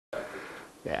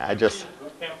Yeah, I just.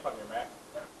 Boot camp on your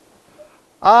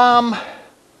Mac?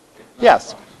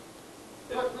 Yes.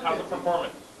 How's the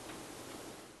performance?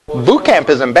 Boot camp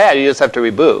isn't bad. You just have to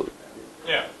reboot.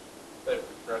 Yeah. It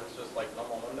runs just like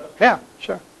normal Windows. Yeah,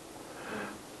 sure.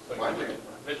 So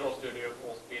Visual Studio,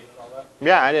 full speed and all that?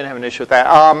 Yeah, I didn't have an issue with that.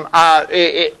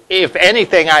 If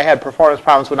anything, I had performance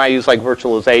problems when I used like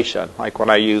virtualization, like when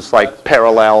I used like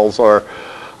Parallels or,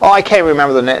 I can't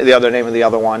remember the other name of the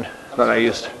other one that I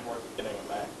used.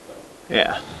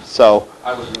 Yeah, so.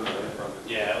 I would move away from it.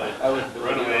 Yeah, like I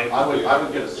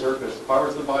would get a Surface. If I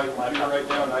was to buy a computer right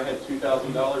now and I had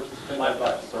 $2,000 to spend, I'd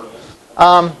buy a Surface.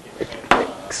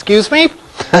 Excuse me?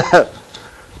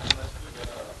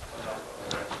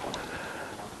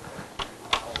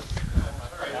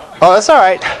 Oh, that's all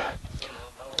right.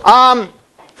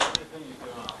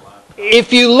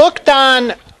 If you looked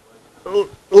on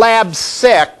Lab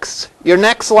 6, your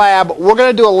next lab, we're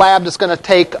going to do a lab that's going to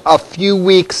take a few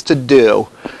weeks to do.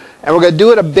 And we're going to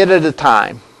do it a bit at a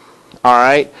time. All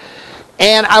right?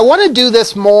 And I want to do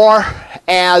this more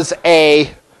as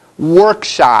a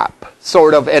workshop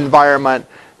sort of environment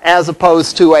as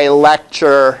opposed to a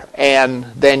lecture and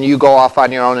then you go off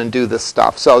on your own and do this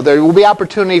stuff. So there will be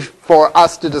opportunity for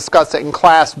us to discuss it in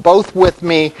class, both with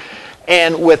me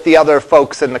and with the other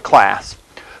folks in the class.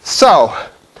 So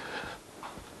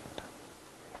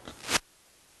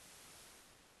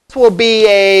this will be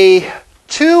a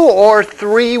 2 or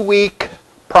 3 week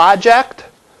project,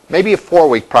 maybe a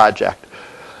 4-week project.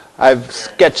 I've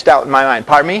sketched out in my mind.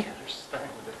 Pardon me?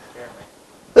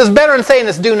 This is better than saying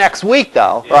it's due next week,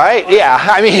 though, right? Yeah,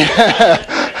 I mean,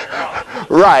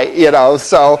 right, you know.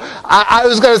 So I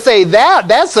was going to say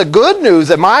that's the good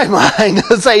news in my mind,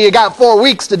 to say you got 4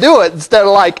 weeks to do it instead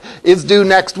of like it's due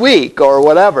next week or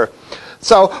whatever.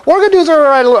 So what we're going to do is we're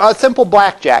going to write a simple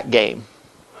blackjack game,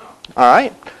 all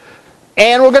right?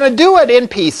 And we're going to do it in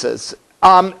pieces.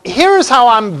 Here's how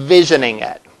I'm visioning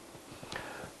it.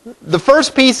 The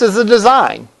first piece is the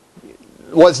design.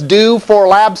 What's due for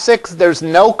Lab 6, there's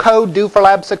no code due for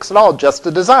Lab 6 at all, just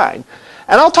the design.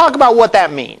 And I'll talk about what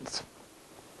that means.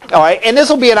 All right, and this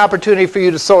will be an opportunity for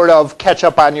you to sort of catch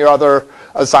up on your other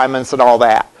assignments and all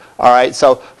that. All right,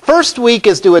 so first week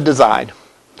is do a design.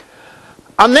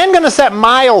 I'm then going to set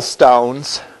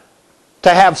milestones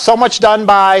to have so much done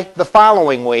by the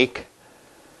following week,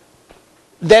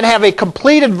 then have a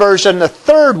completed version the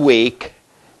third week,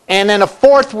 and then a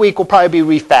fourth week will probably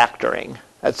be refactoring.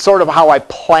 That's sort of how I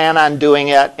plan on doing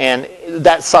it, and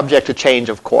that's subject to change,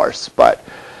 of course, but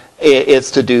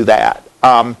it's to do that.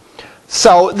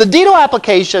 So the Dito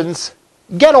applications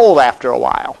get old after a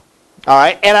while, all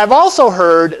right? And I've also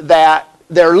heard that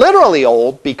they're literally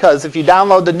old because if you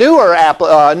download the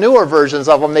newer versions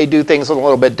of them, they do things in a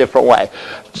little bit different way.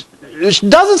 Which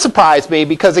doesn't surprise me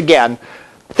because, again,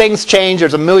 things change.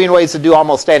 There's a million ways to do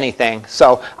almost anything.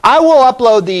 So I will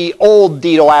upload the old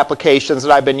Dito applications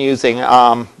that I've been using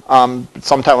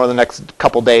sometime over the next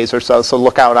couple days or so. So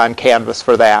look out on Canvas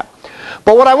for that.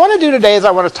 But what I want to do today is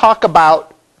I want to talk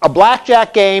about a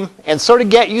blackjack game and sort of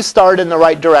get you started in the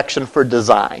right direction for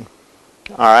design.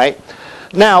 All right.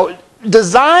 Now,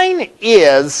 design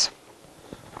is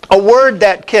a word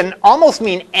that can almost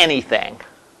mean anything,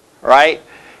 right?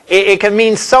 It can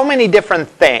mean so many different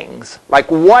things. Like,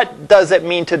 what does it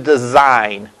mean to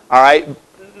design? All right.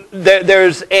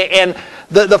 And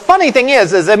the funny thing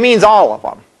is it means all of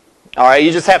them. All right.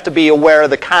 You just have to be aware of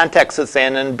the context it's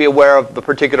in and be aware of the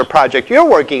particular project you're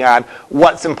working on.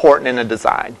 What's important in a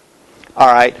design?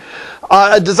 All right.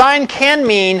 A design can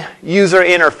mean user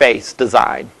interface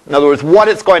design. In other words, what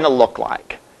it's going to look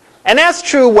like. And that's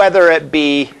true whether it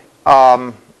be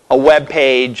a web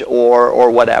page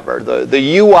or whatever,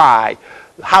 the UI,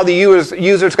 how the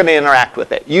user's going to interact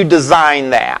with it. You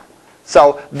design that.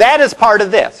 So that is part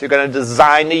of this. You're going to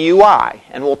design the UI,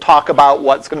 and we'll talk about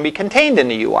what's going to be contained in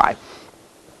the UI.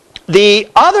 The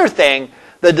other thing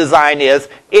the design is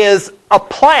a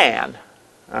plan.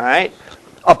 All right,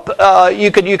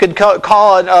 you could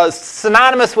call it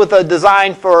synonymous with a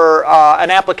design for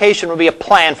an application would be a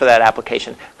plan for that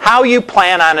application. How you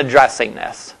plan on addressing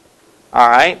this. All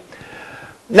right.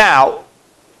 Now,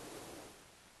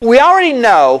 we already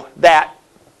know that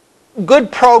good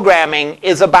programming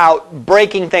is about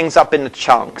breaking things up into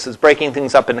chunks, is breaking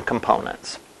things up into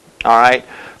components. All right.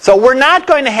 So we're not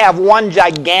going to have one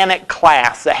gigantic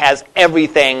class that has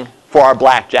everything for our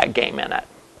blackjack game in it.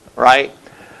 Right.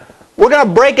 We're going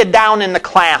to break it down into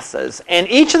classes, and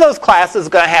each of those classes is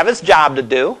going to have its job to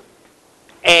do,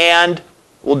 and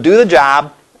we'll do the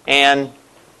job, and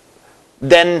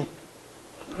then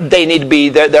they need to be,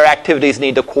 their activities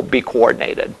need to be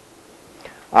coordinated.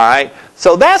 All right.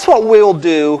 So that's what we'll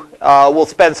do. We'll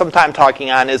spend some time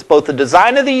talking on is both the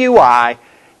design of the UI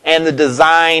and the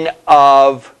design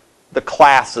of the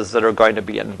classes that are going to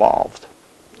be involved.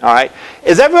 All right.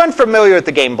 Is everyone familiar with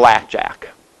the game Blackjack?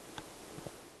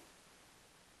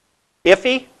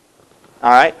 Iffy?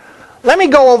 All right. Let me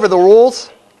go over the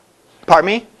rules. Pardon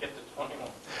me? Get to 21.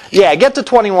 Yeah, get to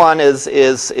 21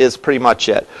 is pretty much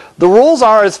it. The rules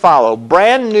are as follow.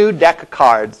 Brand new deck of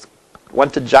cards.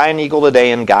 Went to Giant Eagle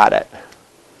today and got it.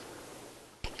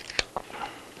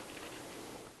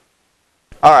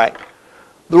 All right.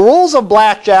 The rules of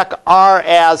Blackjack are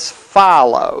as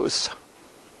follows.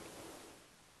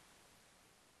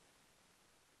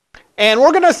 And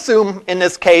we're going to assume in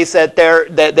this case that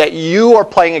that you are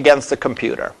playing against the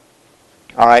computer.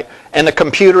 All right? And the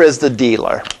computer is the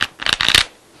dealer.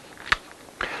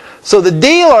 So the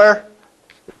dealer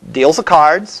deals the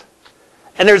cards.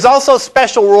 And there's also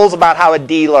special rules about how a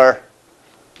dealer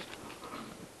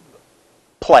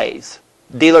plays.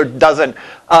 Dealer doesn't.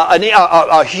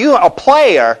 A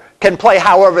player can play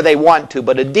however they want to,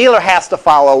 but a dealer has to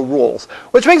follow rules,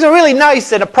 which makes it really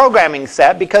nice in a programming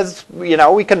set because we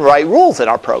can write rules in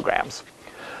our programs.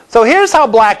 So here's how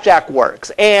Blackjack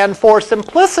works, and for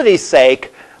simplicity's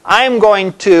sake, I'm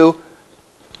going to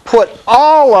put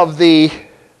all of the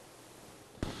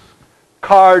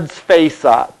cards face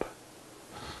up.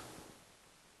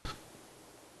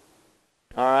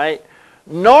 All right.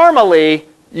 Normally,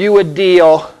 you would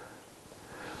deal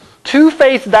 2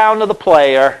 face down to the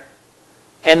player,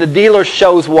 and the dealer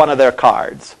shows one of their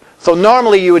cards. So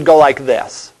normally you would go like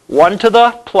this. 1 to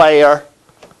the player,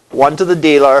 1 to the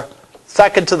dealer,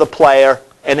 2nd to the player,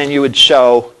 and then you would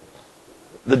show,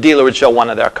 the dealer would show one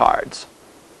of their cards.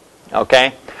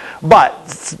 Okay? But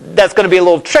that's going to be a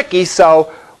little tricky,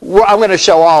 so I'm going to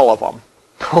show all of them.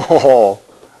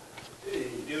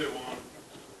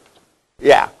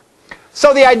 Yeah.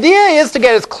 So the idea is to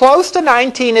get as close to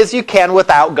 19 as you can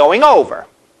without going over.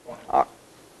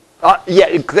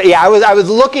 I was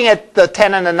looking at the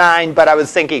 10 and the 9, but I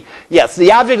was thinking, yes,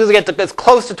 the object is to get to as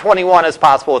close to 21 as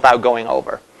possible without going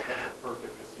over. That's a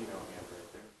perfect casino hand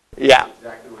right there. Yeah.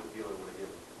 Exactly what the dealer would have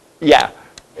given. Yeah,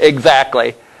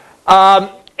 exactly.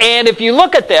 And if you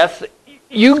look at this,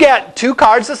 you get 2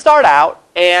 cards to start out,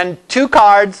 and 2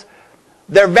 cards,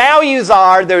 their values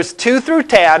are, there's 2 through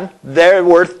 10, they're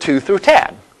worth 2 through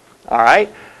 10. All right?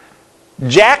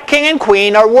 Jack, King, and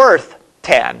Queen are worth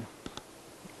 10.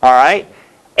 All right?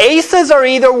 Aces are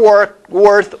either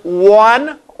worth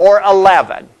 1 or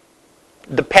 11,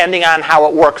 depending on how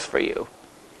it works for you.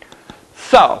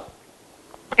 So,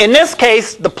 in this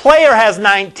case, the player has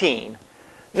 19.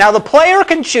 Now, the player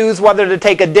can choose whether to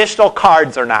take additional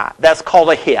cards or not. That's called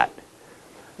a hit.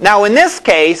 Now, in this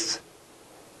case,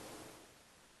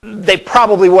 they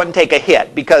probably wouldn't take a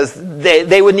hit because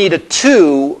they would need a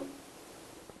 2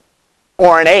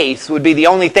 or an ace would be the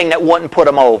only thing that wouldn't put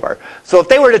them over. So if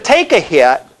they were to take a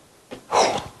hit,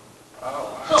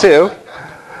 2.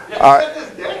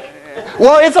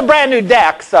 Well, it's a brand new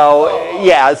deck, so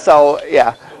yeah,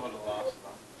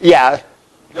 yeah,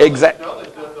 exactly. No,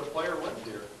 the player wins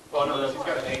here. Oh no, he's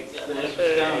got an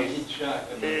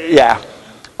ace. Yeah.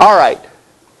 All right.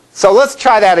 So let's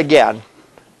try that again.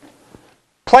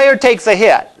 Player takes a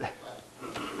hit.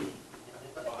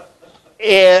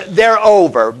 They're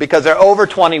over because they're over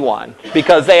 21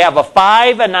 because they have a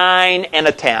 5, a 9, and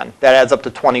a 10. That adds up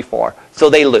to 24. So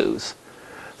they lose.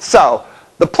 So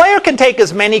the player can take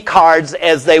as many cards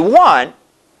as they want,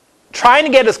 trying to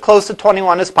get as close to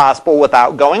 21 as possible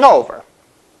without going over.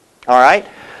 All right?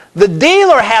 The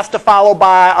dealer has to follow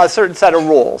by a certain set of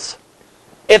rules.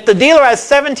 If the dealer has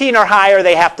 17 or higher,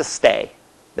 they have to stay.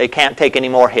 They can't take any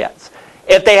more hits.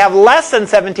 If they have less than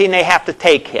 17, they have to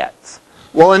take hits.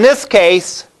 Well, in this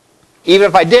case, even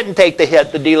if I didn't take the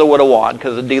hit, the dealer would have won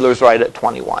because the dealer's right at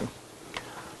 21.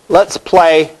 Let's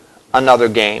play another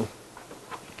game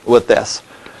with this.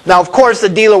 Now, of course, the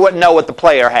dealer wouldn't know what the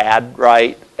player had,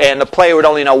 right? And the player would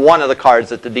only know one of the cards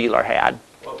that the dealer had.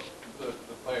 Well, the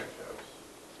player shows.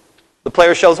 The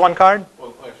player shows one card?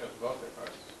 Well, the player shows both their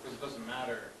cards because it doesn't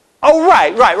matter. Oh,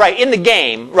 right. In the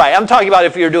game. Right. I'm talking about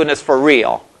if you're doing this for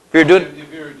real. If you're doing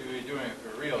If you were doing it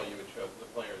for real, you would show the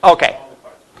players Okay. all the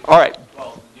cards. All right.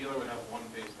 Well, the dealer would have 1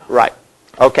 face down. Right.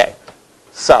 Okay.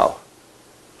 So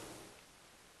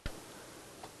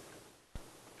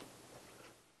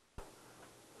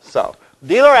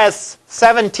dealer has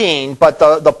 17, but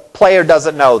the player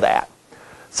doesn't know that.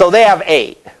 So they have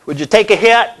 8. Would you take a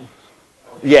hit?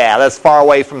 Yeah, that's far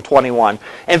away from 21.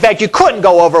 In fact, you couldn't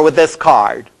go over with this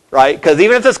card, right? Because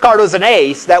even if this card was an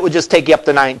ace, that would just take you up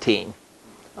to 19.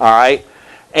 All right?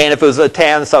 And if it was a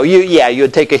 10, so you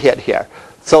would take a hit here.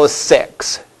 So it's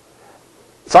 6.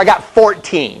 So I got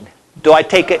 14. Do I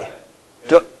take it?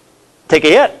 Take a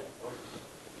hit?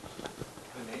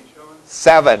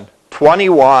 7,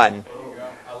 21.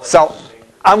 So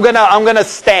I'm gonna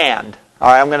stand. All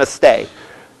right, I'm gonna stay.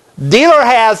 Dealer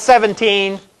has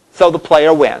 17, so the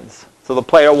player wins. So the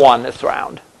player won this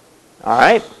round. All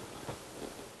right.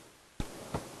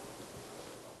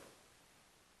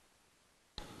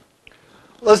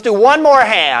 Let's do one more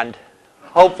hand.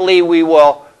 Hopefully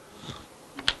we'll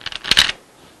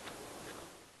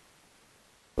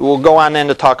go on then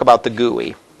to talk about the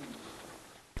GUI.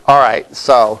 All right,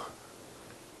 so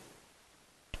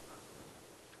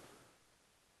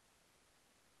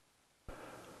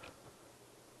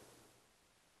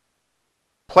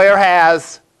player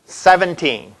has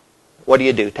 17. What do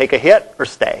you do? Take a hit or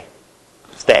stay?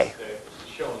 Stay.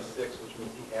 He's showing 6, which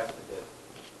means he has to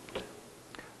hit.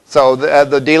 So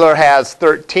the dealer has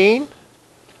 13.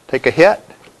 Take a hit.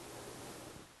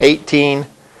 18,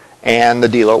 and the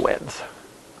dealer wins.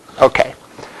 Okay.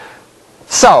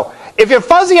 So if you're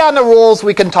fuzzy on the rules,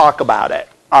 we can talk about it.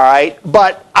 All right.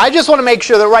 But I just want to make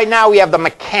sure that right now we have the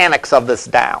mechanics of this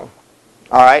down.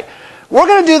 All right. We're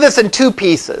going to do this in 2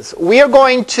 pieces. We are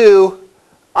going to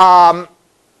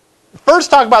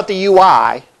first talk about the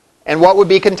UI and what would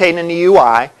be contained in the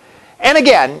UI. And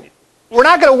again, we're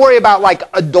not going to worry about like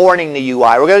adorning the UI.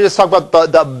 We're going to just talk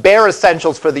about the bare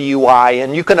essentials for the UI,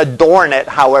 and you can adorn it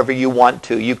however you want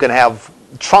to. You can have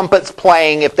trumpets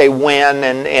playing if they win,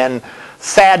 and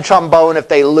sad trombone if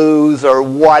they lose, or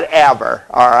whatever.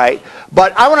 All right.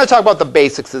 But I want to talk about the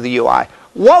basics of the UI.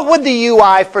 What would the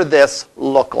UI for this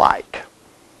look like?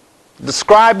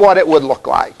 Describe what it would look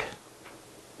like.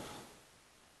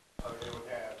 It would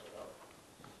have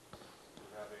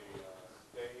a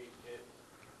stay, hit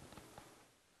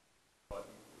button.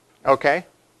 Okay.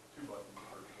 2 buttons,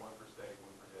 one for stay,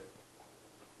 one for hit.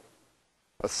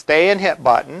 A stay and hit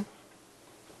button.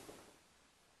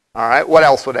 All right. What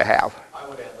else would it have? I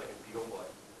would add like a deal button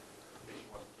in case you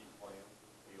want to keep playing.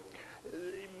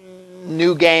 Deal.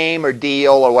 New game or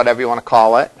deal or whatever you want to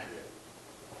call it.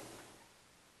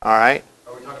 All right.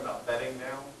 Are we talking about betting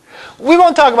now? We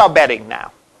won't talk about betting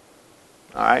now.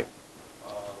 All right.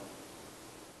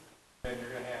 Then you're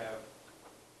going to have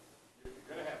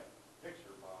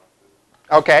picture boxes.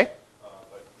 Okay.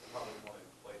 But you probably want to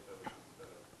inflate those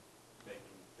instead of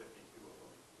making 52 of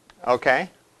them. Okay.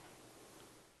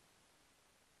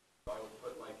 So I would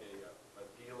put like a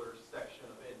dealer section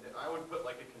of it. I would put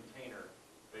like a container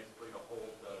basically to hold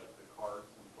the cards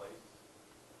in place.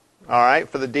 All right,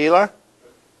 for the dealer.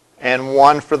 And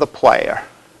one for the player.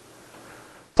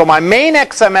 So my main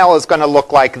XML is going to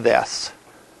look like this.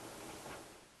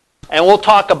 And we'll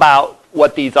talk about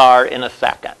what these are in a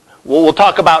second. We'll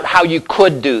talk about how you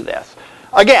could do this.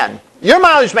 Again, your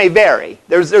mileage may vary.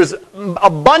 There's a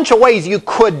bunch of ways you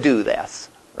could do this,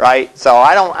 right? So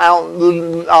I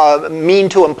don't mean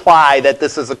to imply that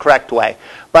this is the correct way.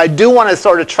 But I do want to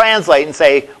sort of translate and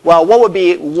say, well, what would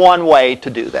be one way to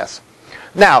do this?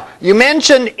 Now, you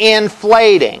mentioned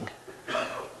inflating.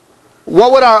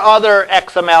 What would our other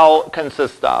XML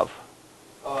consist of?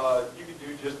 You could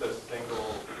do just a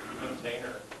single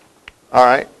container. All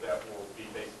right. That will be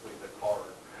basically the card.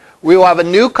 We will have a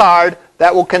new card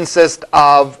that will consist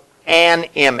of an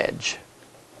image.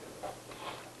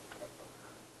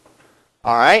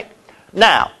 All right.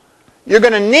 Now, you're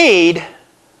going to need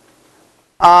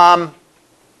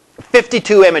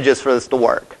 52 images for this to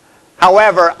work.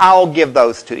 However, I'll give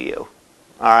those to you.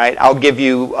 All right, I'll give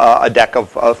you a deck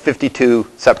of 52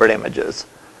 separate images.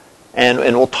 And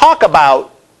we'll talk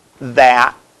about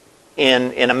that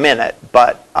in a minute.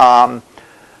 But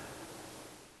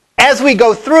as we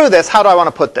go through this, how do I want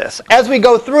to put this? As we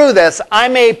go through this, I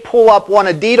may pull up one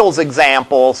of Dietl's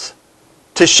examples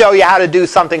to show you how to do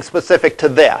something specific to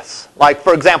this. Like,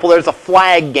 for example, there's a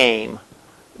flag game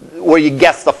where you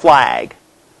guess the flag.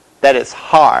 That is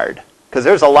hard. Because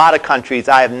there's a lot of countries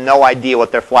I have no idea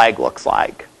what their flag looks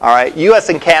like. All right, U.S.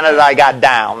 and Canada I got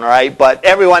down, right? But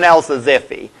everyone else is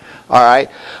iffy. All right,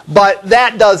 but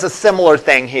that does a similar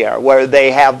thing here, where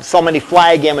they have so many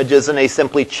flag images and they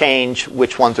simply change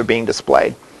which ones are being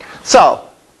displayed. So,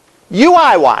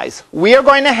 UI-wise, we are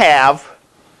going to have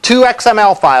 2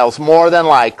 XML files more than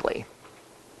likely.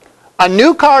 A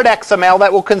new card XML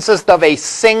that will consist of a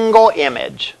single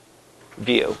image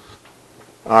view.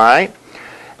 All right.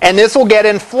 And this will get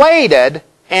inflated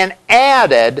and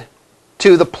added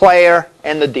to the player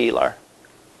and the dealer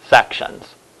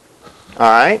sections. All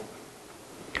right?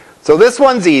 So this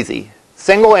one's easy.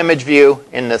 Single image view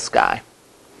in this guy.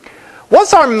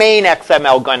 What's our main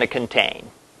XML going to contain?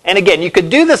 And again, you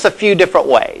could do this a few different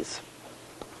ways.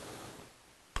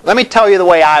 Let me tell you the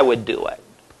way I would do it.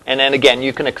 And then again,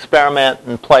 you can experiment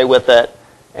and play with it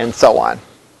and so on.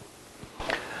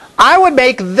 I would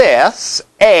make this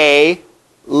a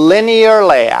linear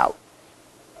layout.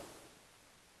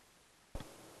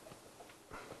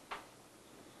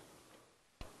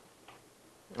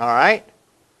 All right?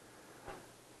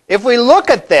 If we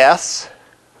look at this,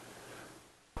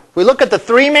 if we look at the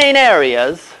three main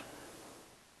areas,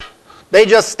 they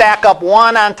just stack up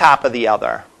one on top of the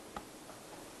other.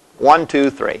 1, 2,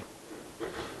 3.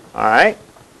 All right?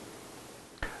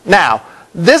 Now,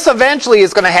 this eventually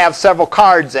is going to have several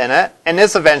cards in it, and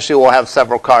this eventually will have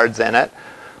several cards in it.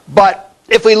 But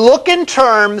if we look in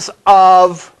terms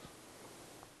of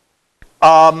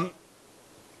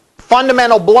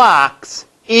fundamental blocks,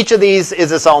 each of these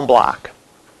is its own block.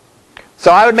 So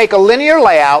I would make a linear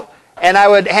layout, and I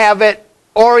would have it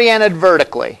oriented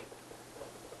vertically.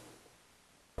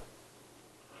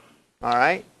 All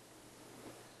right?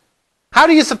 How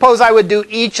do you suppose I would do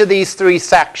each of these three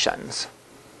sections?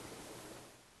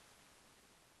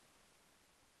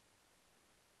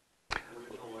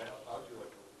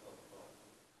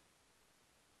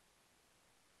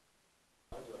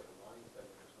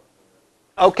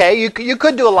 Okay, you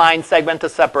could do a line segment to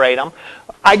separate them.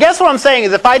 I guess what I'm saying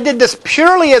is if I did this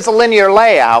purely as a linear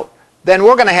layout, then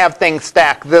we're going to have things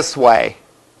stacked this way.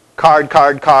 Card,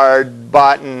 card, card,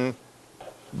 button,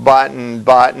 button,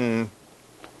 button,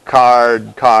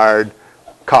 card, card,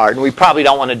 card. And we probably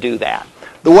don't want to do that.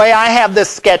 The way I have this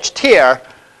sketched here,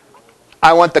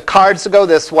 I want the cards to go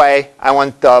this way, I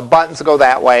want the buttons to go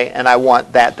that way, and I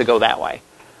want that to go that way.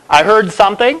 I heard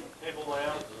something.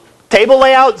 Table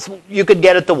layouts, you could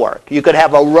get it to work. You could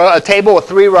have a table with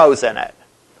 3 rows in it,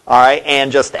 all right,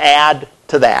 and just add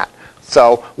to that.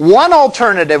 So one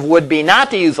alternative would be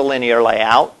not to use a linear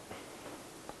layout,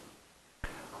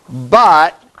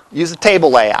 but use a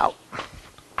table layout.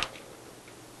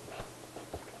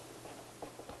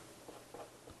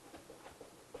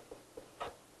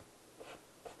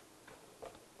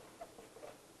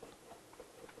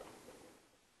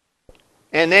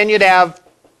 And then you'd have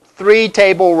 3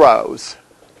 table rows.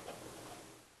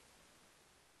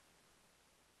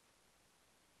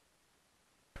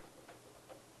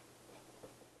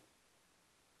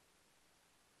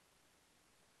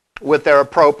 With their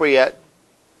appropriate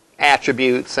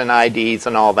attributes and IDs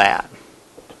and all that.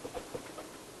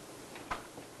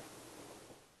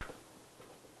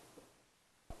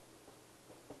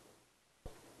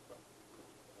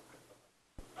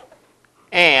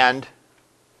 And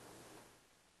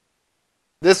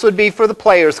this would be for the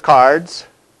player's cards.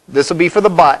 This would be for the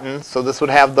buttons, so this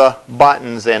would have the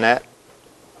buttons in it.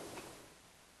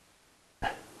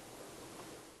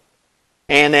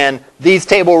 And then these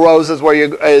table rows is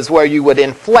where you would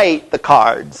inflate the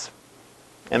cards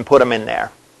and put them in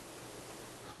there.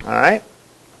 All right?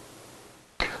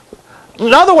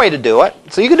 Another way to do it,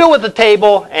 so you could do it with the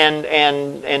table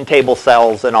and table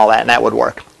cells and all that, and that would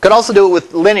work. You could also do it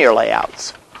with linear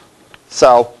layouts.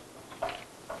 So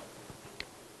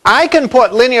I can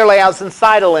put linear layouts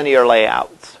inside of linear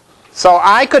layouts. So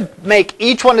I could make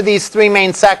each one of these 3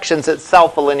 main sections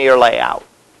itself a linear layout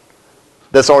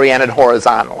that's oriented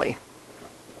horizontally.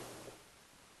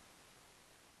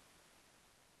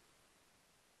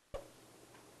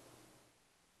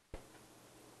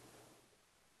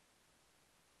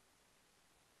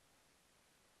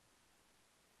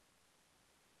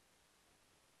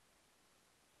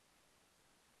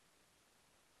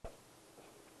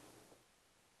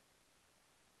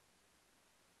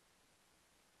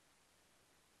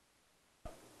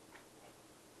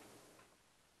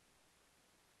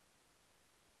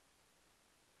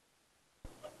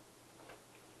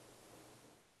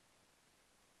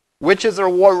 Which is the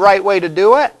right way to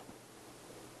do it?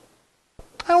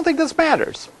 I don't think this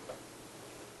matters.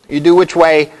 You do which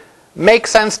way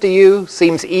makes sense to you,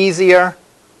 seems easier.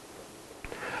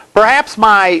 Perhaps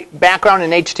my background in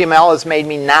HTML has made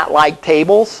me not like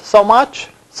tables so much.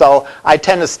 So I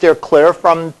tend to steer clear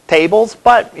from tables,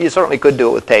 but you certainly could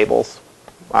do it with tables.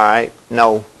 All right,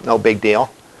 no big deal.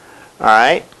 All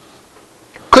right.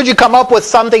 Could you come up with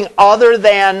something other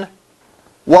than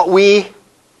what we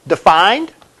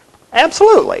defined?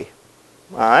 Absolutely.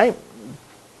 All right.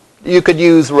 You could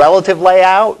use relative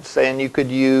layouts, and you could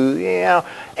use,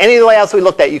 any of the layouts we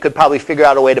looked at, you could probably figure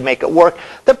out a way to make it work.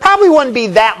 That probably wouldn't be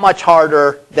that much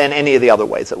harder than any of the other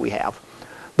ways that we have.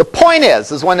 The point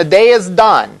is when the day is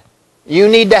done, you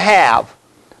need to have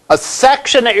a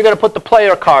section that you're going to put the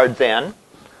player cards in,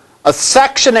 a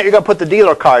section that you're going to put the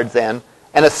dealer cards in,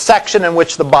 and a section in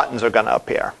which the buttons are going to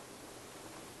appear.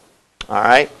 All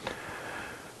right.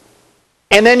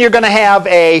 And then you're going to have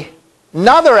a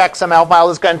Another XML file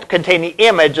is going to contain the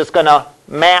image that's going to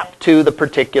map to the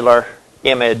particular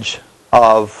image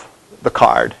of the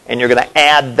card. And you're going to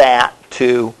add that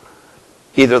to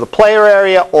either the player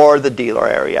area or the dealer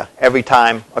area every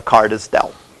time a card is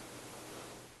dealt.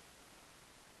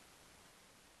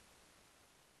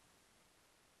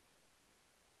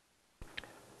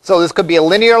 So this could be a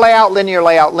linear layout, linear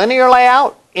layout, linear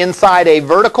layout inside a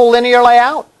vertical linear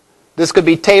layout. This could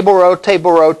be table row,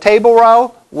 table row, table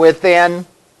row within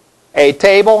a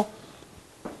table.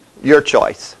 Your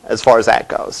choice as far as that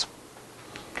goes.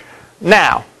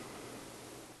 Now,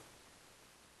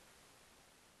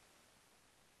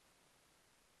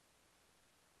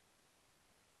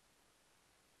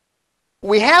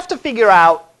 we have to figure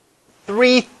out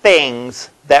 3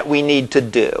 things that we need to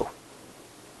do.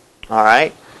 All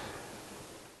right?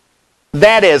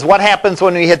 That is, what happens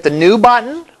when we hit the new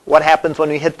button, what happens when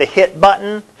we hit the hit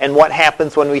button, and what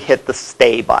happens when we hit the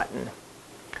stay button.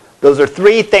 Those are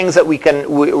 3 things that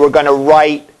we're going to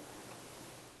write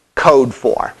code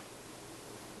for.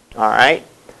 All right?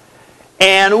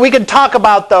 And we can talk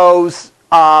about those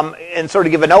and sort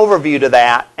of give an overview to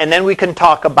that, and then we can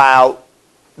talk about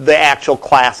the actual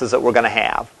classes that we're going to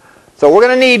have. So we're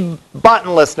going to need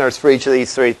button listeners for each of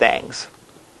these 3 things.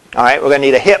 All right, we're going to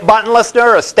need a hit button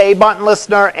listener, a stay button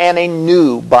listener, and a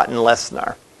new button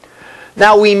listener.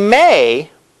 Now we may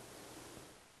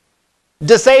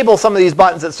disable some of these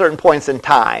buttons at certain points in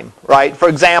time, right? For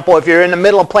example, if you're in the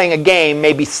middle of playing a game,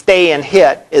 maybe stay and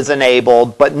hit is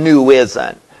enabled, but new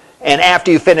isn't. And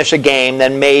after you finish a game,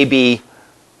 then maybe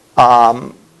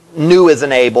new is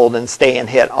enabled and stay and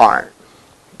hit aren't.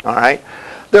 All right?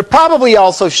 There probably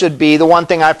also should be, the one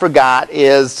thing I forgot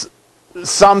is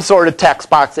some sort of text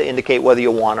box to indicate whether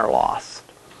you won or lost.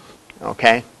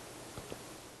 Okay?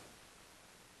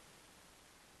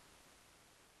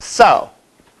 So,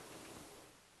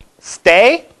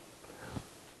 stay.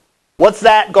 What's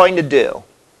that going to do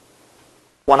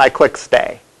when I click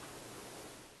stay?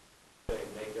 Make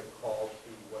a call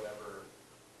to whatever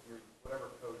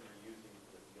code you're using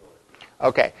for the dealer.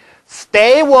 Okay.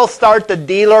 Stay will start the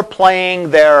dealer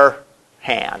playing their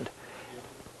hand.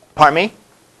 Pardon me?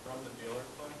 From the dealer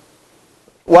class?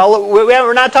 Well,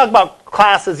 we're not talking about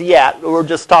classes yet. We're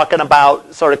just talking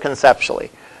about sort of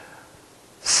conceptually.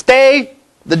 Stay,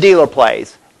 the dealer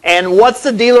plays. And what's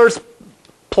the dealer's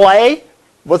play?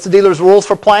 What's the dealer's rules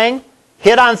for playing?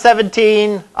 Hit on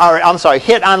 17, or I'm sorry,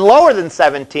 hit on lower than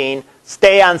 17,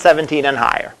 stay on 17 and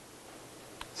higher.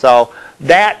 So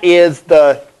that is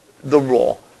the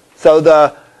rule. So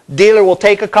the dealer will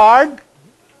take a card,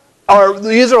 or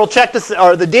the user will check to,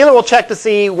 or the dealer will check to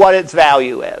see what its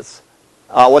value is,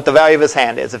 what the value of his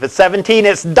hand is. If it's 17,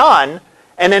 it's done,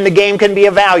 and then the game can be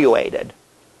evaluated,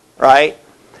 right?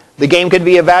 The game can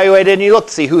be evaluated, and you look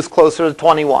to see who's closer to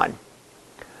 21.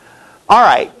 All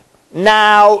right.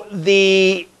 Now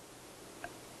if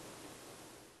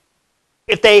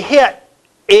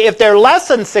they're less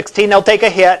than 16, they'll take a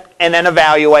hit and then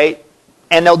evaluate.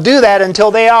 And they'll do that until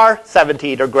they are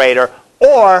 17 or greater,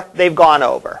 or they've gone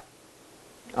over.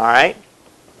 All right?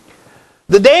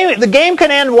 The game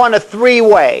can end one of 3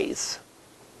 ways.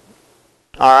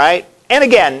 All right? And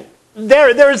again,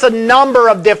 there's a number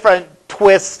of different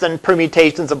twists and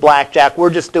permutations of blackjack. We're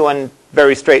just doing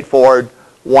very straightforward,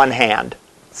 one hand.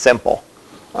 Simple.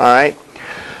 All right?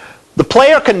 The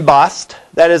player can bust.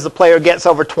 That is, the player gets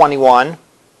over 21.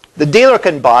 The dealer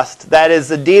can bust. That is,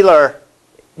 the dealer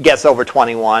gets over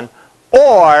 21,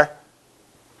 or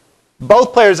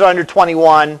both players are under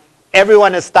 21,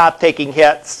 everyone has stopped taking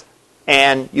hits,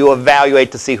 and you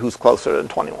evaluate to see who's closer than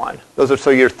 21. Those are so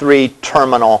your 3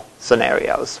 terminal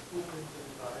scenarios.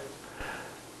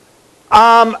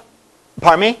 Pardon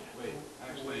me? Wait,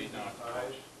 actually,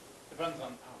 no.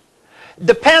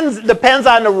 Depends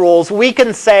on the rules. We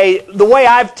can say, the way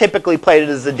I've typically played it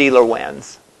is the dealer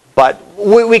wins, but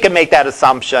we can make that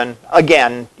assumption.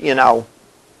 Again, you know,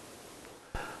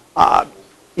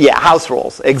 yeah, house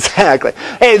rules, exactly.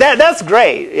 Hey, that's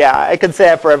great. Yeah, I can say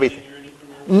that for everything.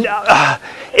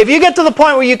 If you get to the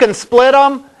point where you can split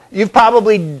them, you've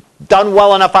probably done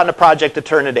well enough on the project to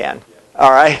turn it in. All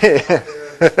right?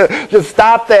 Just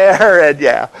stop there, and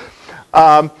yeah.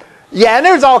 Yeah, and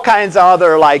there's all kinds of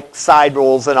other like side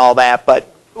rules and all that, but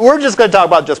we're just going to talk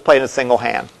about just playing a single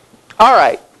hand. All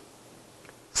right.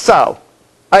 So,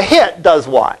 a hit does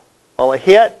what? Well, a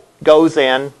hit goes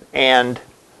in and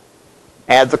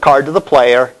adds a card to the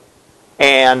player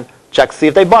and checks to see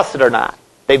if they busted or not.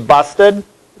 They've busted,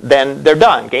 then they're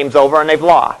done. Game's over and they've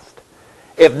lost.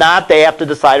 If not, they have to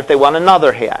decide if they want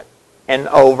another hit, and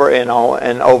over and over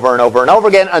and over and over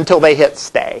again until they hit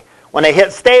stay. When they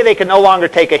hit stay, they can no longer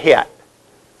take a hit.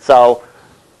 So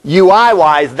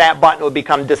UI-wise, that button would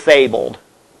become disabled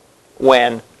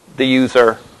when the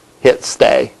user hits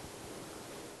stay.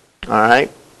 All right?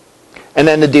 And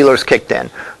then the dealer's kicked in.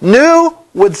 New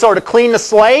would sort of clean the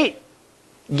slate,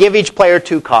 give each player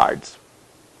 2 cards.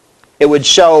 It would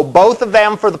show both of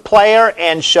them for the player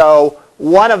and show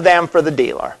one of them for the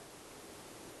dealer.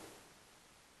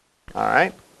 All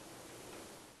right?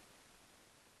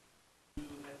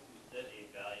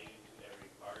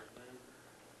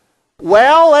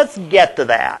 Well, let's get to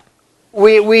that.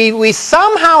 We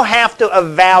somehow have to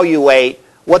evaluate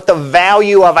what the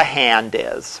value of a hand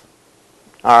is.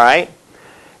 All right?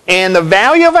 And the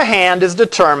value of a hand is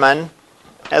determined,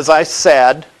 as I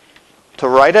said, to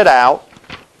write it out.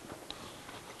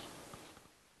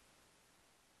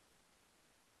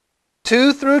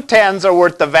 2 through 10s are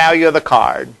worth the value of the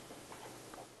card.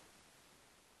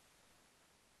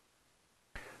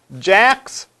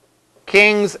 Jacks,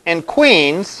 kings, and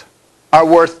queens are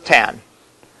worth 10.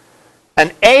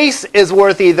 An ace is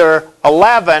worth either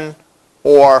 11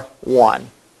 or 1.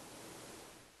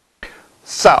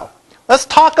 So, let's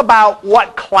talk about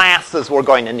what classes we're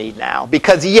going to need now.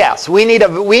 Because yes, we need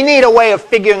a way of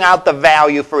figuring out the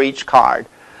value for each card.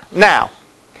 Now,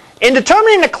 in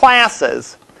determining the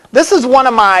classes, this is one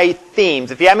of my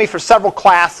themes. If you had me for several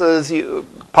classes,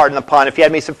 pardon the pun, if you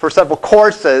had me for several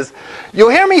courses, you'll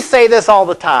hear me say this all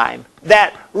the time.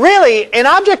 That really, in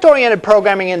object-oriented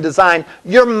programming and design,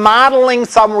 you're modeling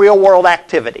some real-world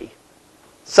activity.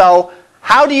 So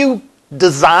how do you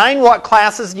design? What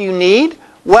classes do you need?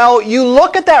 Well, you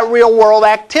look at that real-world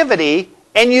activity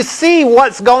and you see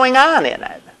what's going on in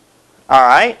it. All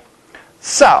right?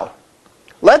 So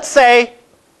let's say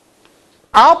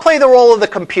I'll play the role of the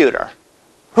computer.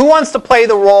 Who wants to play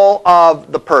the role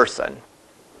of the person?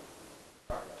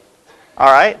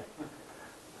 All right?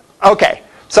 Okay.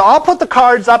 So I'll put the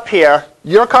cards up here.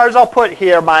 Your cards I'll put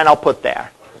here. Mine I'll put there.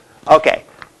 Okay.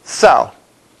 So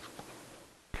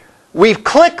we've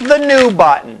clicked the new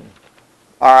button.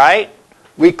 All right?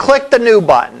 We click the new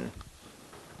button.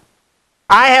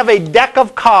 I have a deck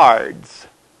of cards.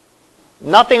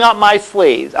 Nothing up my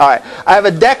sleeves. All right. I have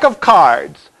a deck of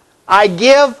cards. I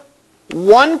give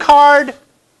 1 card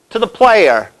to the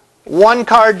player, 1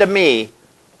 card to me,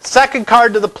 2nd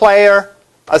card to the player,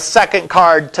 a 2nd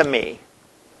card to me.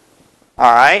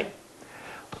 All right?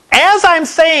 As I'm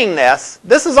saying this,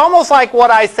 this is almost like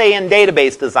what I say in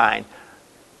database design.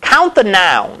 Count the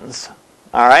nouns.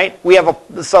 All right?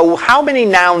 So how many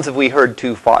nouns have we heard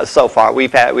so far? We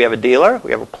have a dealer,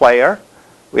 we have a player,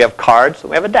 we have cards,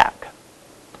 we have a deck.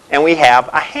 And we have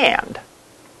a hand.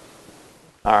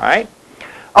 All right?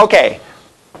 Okay.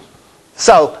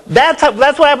 So that's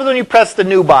what happens when you press the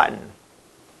new button.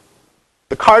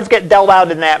 The cards get dealt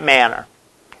out in that manner.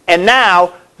 And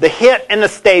now the hit and the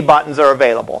stay buttons are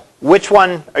available. Which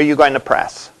one are you going to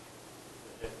press?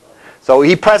 So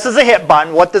he presses a hit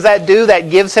button. What does that do?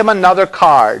 That gives him another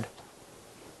card.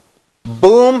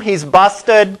 Boom, he's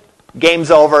busted. Game's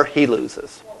over. He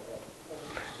loses.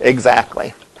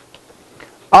 Exactly.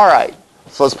 All right.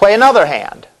 So let's play another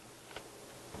hand.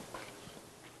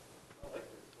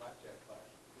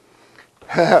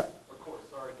 Of course,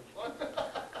 sorry.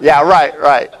 Yeah,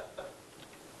 right.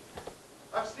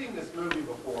 I've seen this movie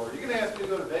before. You're going to ask me to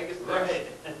go to Vegas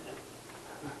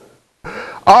next?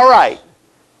 All right.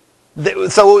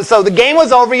 So the game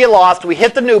was over. You lost. We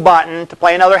hit the new button to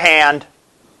play another hand.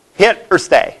 Hit or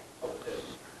stay.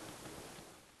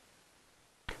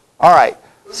 All right.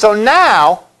 So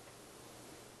now,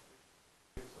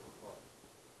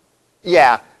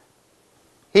 yeah,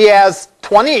 he has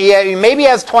 20. Yeah, maybe he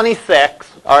has 26.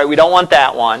 All right, we don't want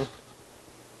that one.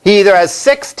 He either has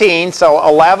 16, so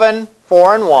 11,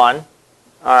 4, and 1. All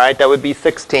right, that would be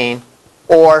 16.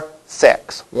 Or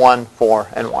 6, 1, 4,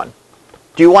 and 1.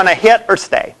 Do you want to hit or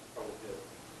stay?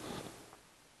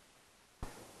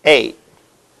 8.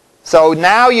 So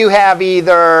now you have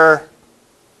either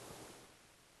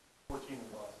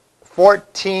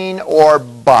 14 or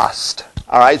bust.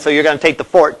 All right, so you're going to take the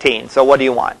 14. So what do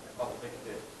you want?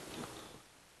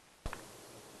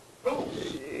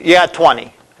 You got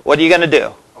 20. What are you going to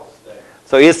do?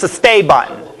 So he hits the stay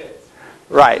button.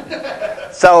 Right.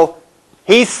 So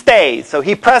he stays. So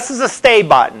he presses the stay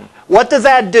button. What does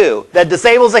that do? That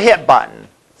disables a hit button.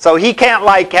 So he can't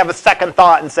have a second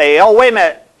thought and say, oh, wait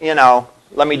a minute,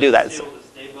 let me do that.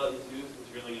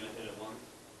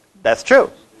 That's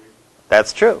true.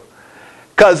 That's true.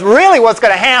 Because really what's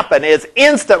going to happen is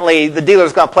instantly the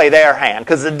dealer's going to play their hand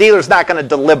because the dealer's not going to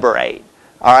deliberate.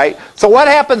 All right. So what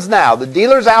happens now? The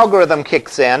dealer's algorithm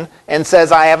kicks in and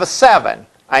says, I have a 7.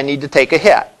 I need to take a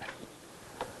hit.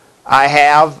 I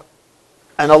have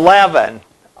an 11.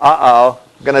 Uh-oh,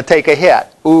 I'm going to take a hit.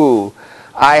 Ooh,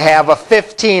 I have a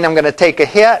 15, I'm going to take a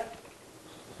hit.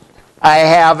 I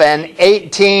have an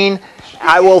 18,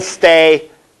 I will stay,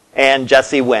 and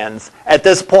Jesse wins. At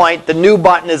this point, the new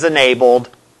button is enabled,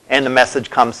 and the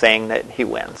message comes saying that he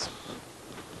wins.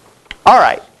 All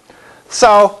right,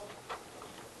 so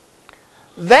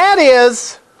that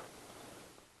is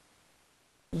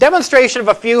demonstration of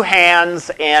a few hands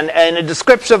and a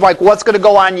description of like what's going to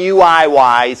go on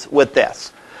UI-wise with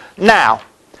this. Now,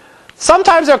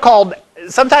 sometimes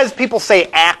people say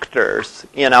actors,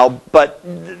 but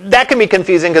that can be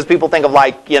confusing because people think of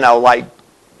like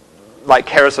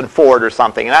Harrison Ford or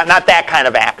something. Not that kind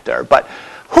of actor, but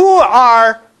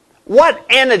what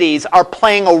entities are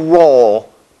playing a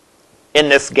role in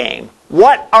this game?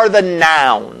 What are the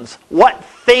nouns? What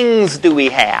things do we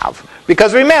have?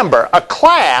 Because remember, a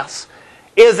class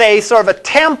is a sort of a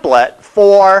template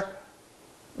for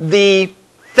the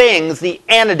things, the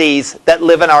entities that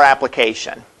live in our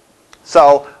application.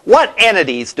 So what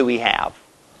entities do we have?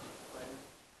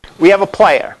 We have a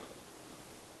player.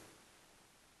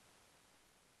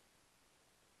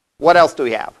 What else do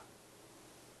we have?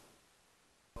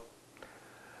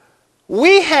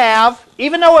 We have,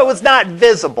 even though it was not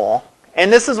visible,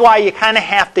 and this is why you kind of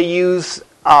have to use,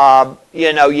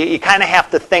 you kind of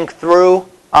have to think through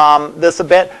this a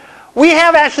bit. We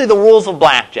have actually the rules of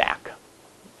Blackjack.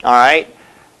 All right?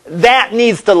 That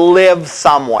needs to live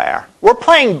somewhere. We're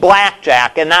playing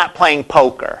Blackjack and not playing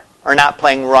poker, or not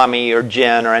playing rummy or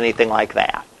gin or anything like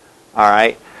that. All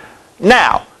right?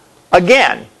 Now,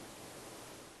 again,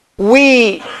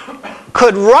 we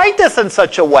could write this in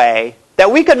such a way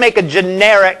that we could make a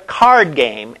generic card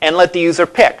game and let the user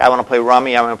pick. I want to play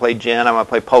rummy, I want to play gin, I want to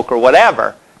play poker,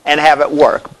 whatever, and have it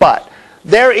work. But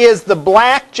there is the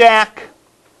Blackjack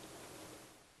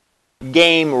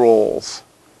game rules.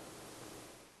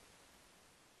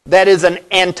 That is an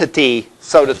entity,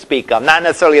 so to speak of. Not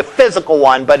necessarily a physical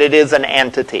one, but it is an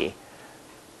entity.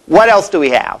 What else do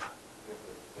we have?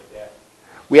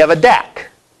 We have a deck.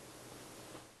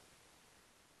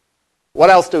 What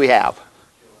else do we have?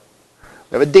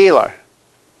 We have a dealer.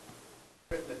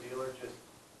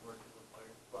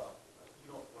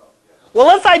 Well,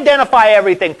 let's identify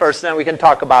everything first, and then we can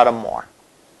talk about them more.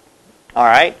 All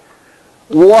right?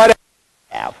 What else do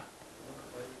we have?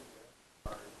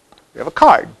 We have a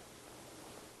card.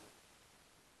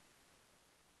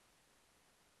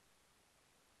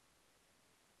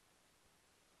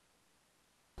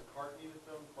 Does the card need its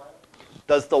own class?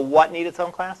 Does the what need its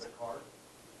own class? The card.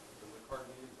 Does the card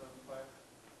need its own class?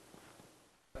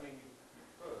 I mean, you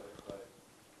could, but...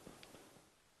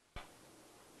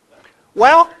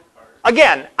 Well,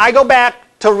 again, I go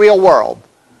back to real world.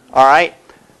 All right?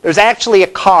 There's actually a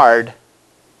card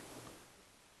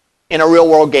in a real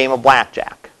world game of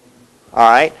Blackjack. All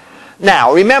right?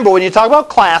 Now, remember, when you talk about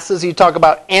classes, you talk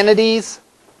about entities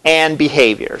and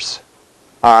behaviors.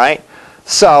 All right?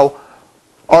 So,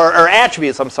 or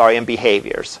attributes, I'm sorry, and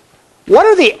behaviors. What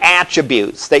are the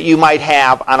attributes that you might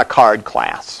have on a card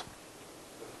class?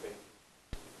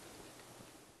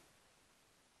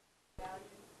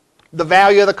 The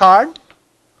value of the card?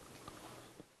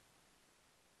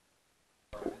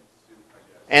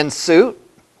 And suit.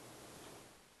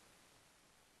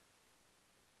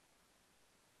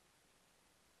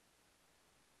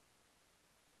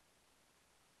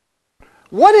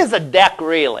 What is a deck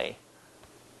really?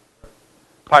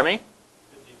 Pardon me?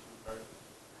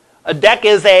 A deck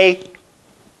is a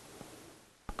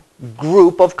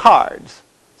group of cards.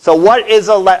 So what is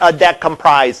a deck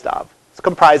comprised of? It's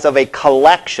comprised of a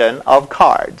collection of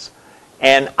cards.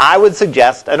 And I would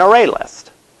suggest an array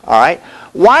list. All right?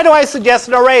 Why do I suggest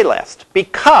an array list?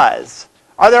 Because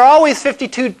are there always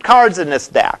 52 cards in this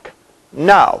deck?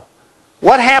 No.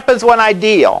 What happens when I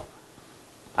deal?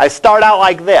 I start out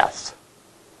like this.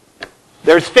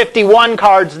 There's 51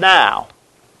 cards now.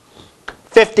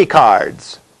 50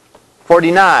 cards.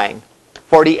 49.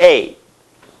 48.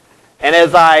 And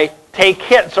as I take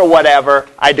hits or whatever,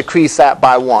 I decrease that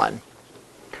by 1.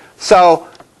 So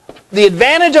the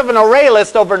advantage of an array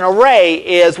list over an array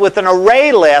is with an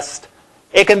array list,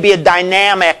 it can be a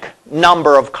dynamic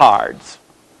number of cards.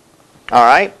 All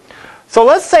right? So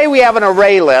let's say we have an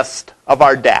array list of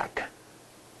our deck.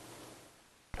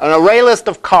 An array list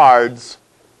of cards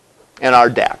in our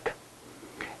deck.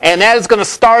 And that is going to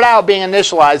start out being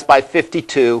initialized by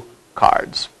 52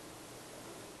 cards.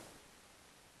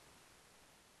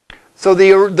 So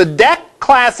the deck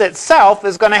class itself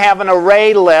is going to have an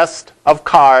array list of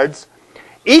cards.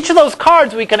 Each of those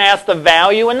cards we can ask the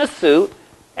value and the suit.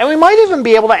 And we might even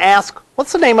be able to ask,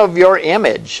 what's the name of your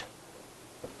image?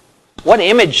 What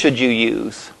image should you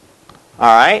use? All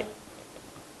right?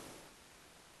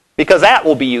 Because that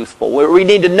will be useful. We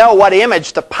need to know what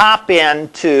image to pop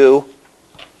into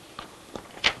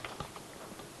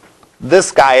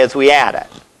this guy as we add it.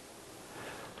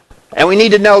 And we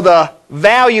need to know the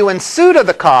value and suit of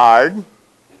the card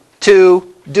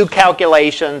to do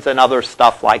calculations and other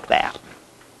stuff like that.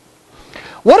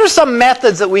 What are some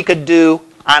methods that we could do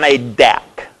on a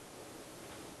deck?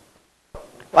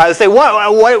 Well, I would say,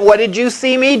 what did you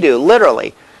see me do?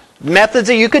 Literally. Methods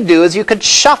that you could do is you could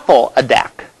shuffle a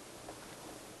deck.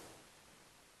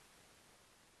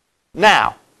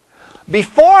 Now,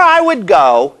 before I would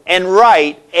go and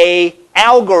write an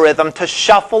algorithm to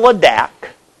shuffle a deck,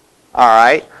 all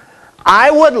right, I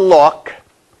would look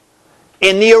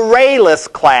in the array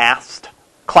list class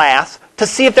to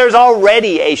see if there's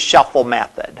already a shuffle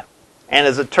method. And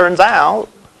as it turns out,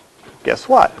 guess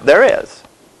what? There is.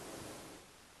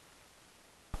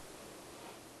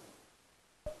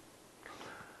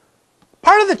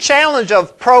 Part of the challenge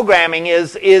of programming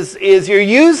is you're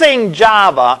using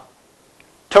Java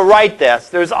to write this.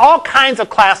 There's all kinds of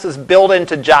classes built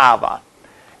into Java.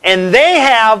 And they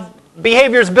have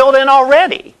behaviors built in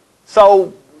already.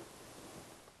 So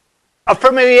a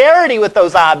familiarity with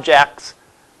those objects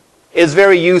is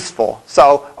very useful.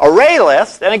 So array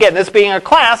list, and again, this being a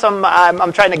class,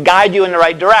 I'm trying to guide you in the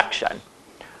right direction.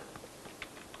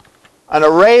 An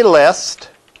array list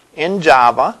in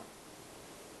Java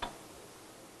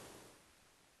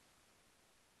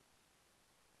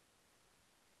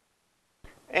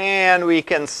and we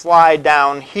can slide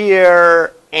down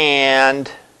here and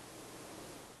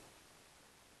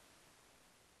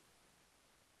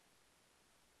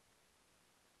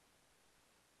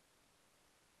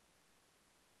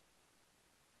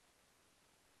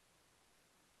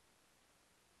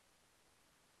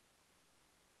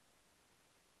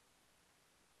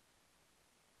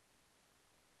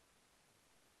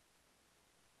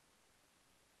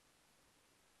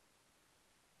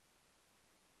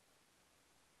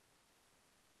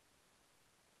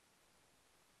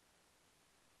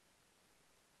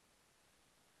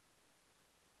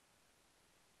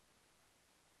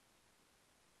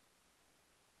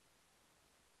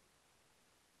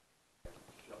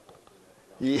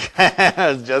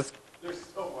yeah, just There's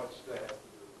so much that has to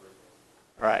do with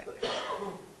right.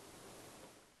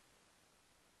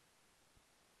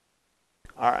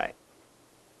 All right.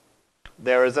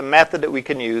 There is a method that we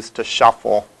can use to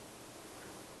shuffle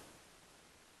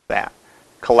that.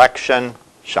 Collection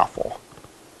shuffle.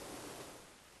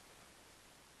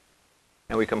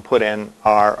 And we can put in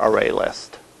our array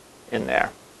list in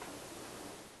there.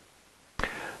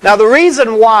 Now the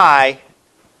reason why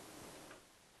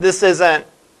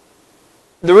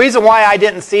the reason why I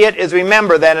didn't see it is,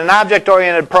 remember that in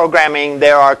object-oriented programming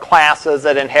there are classes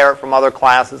that inherit from other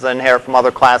classes that inherit from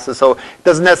other classes, so it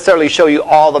doesn't necessarily show you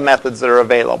all the methods that are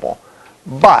available.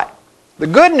 But the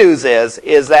good news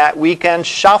is that we can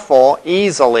shuffle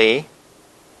easily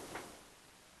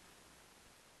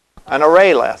an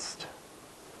array list.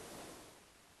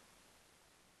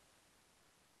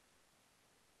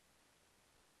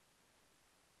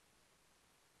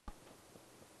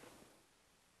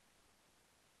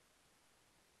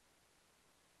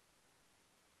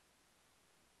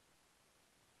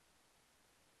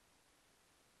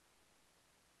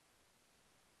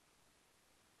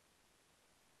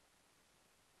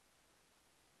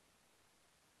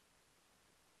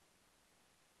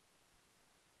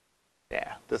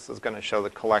 Yeah, this is going to show the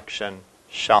collection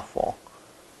shuffle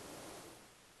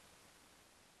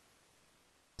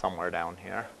somewhere down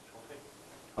here.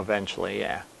 Eventually,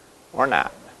 yeah. Or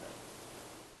not.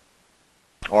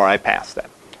 Or I passed it.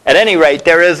 At any rate,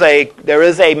 there is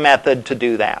a method to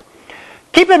do that.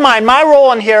 Keep in mind, my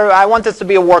role in here, I want this to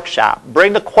be a workshop.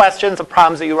 Bring the questions and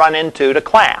problems that you run into to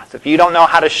class. If you don't know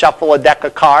how to shuffle a deck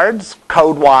of cards,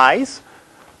 code-wise,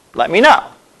 let me know.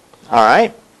 All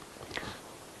right?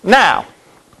 Now,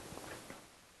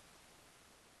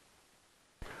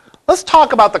 let's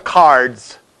talk about the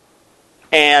cards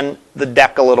and the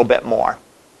deck a little bit more.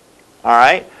 All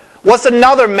right? What's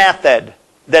another method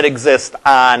that exists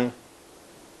on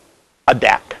a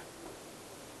deck?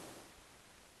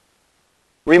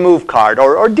 Remove card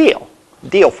or deal.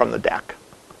 Deal from the deck.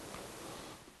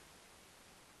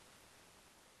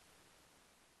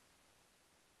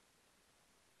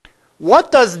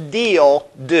 What does deal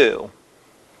do?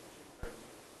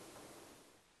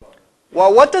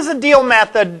 Well, what does a deal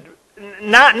method,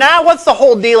 not what's the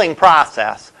whole dealing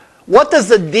process. What does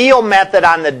the deal method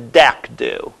on the deck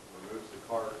do? Removes the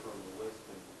card from the list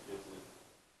and gives it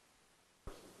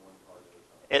versus one card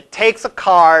at a time. It takes a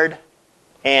card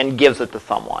and gives it to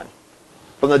someone.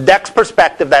 From the deck's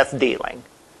perspective, that's dealing.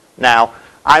 Now,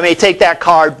 I may take that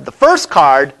card. The first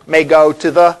card may go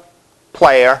to the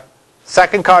player.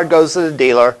 Second card goes to the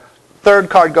dealer. Third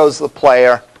card goes to the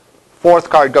player. Fourth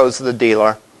card goes to the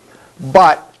dealer.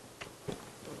 But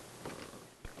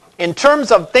in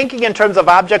terms of thinking in terms of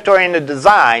object-oriented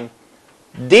design,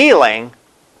 dealing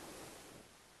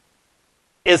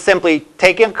is simply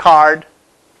taking a card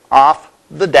off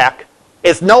the deck.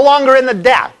 It's no longer in the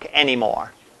deck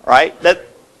anymore, right?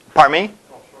 Pardon me?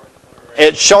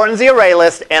 It shortens the array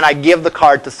list, and I give the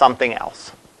card to something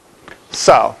else.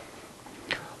 So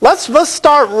let's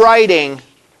start writing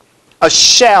a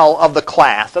shell of the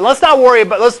class. And let's not worry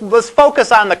about, let's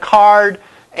focus on the card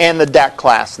and the deck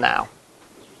class now.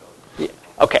 Yeah.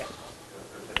 Okay.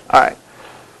 All right.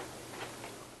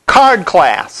 Card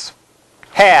class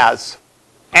has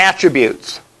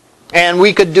attributes. And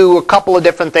we could do a couple of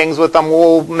different things with them.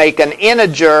 We'll make an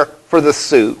integer for the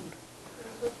suit.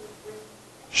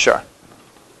 Sure.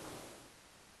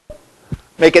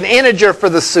 Make an integer for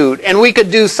the suit. And we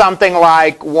could do something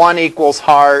like 1 equals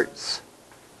hearts,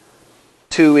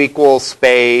 2 equals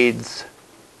spades,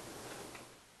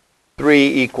 3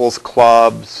 equals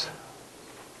clubs,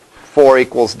 4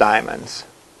 equals diamonds.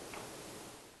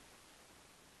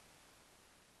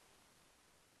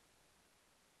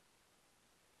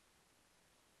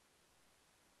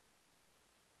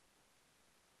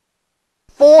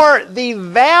 For the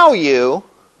value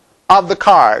of the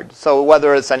card, so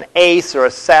whether it's an ace or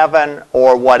a 7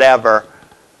 or whatever,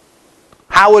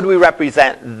 how would we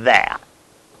represent that?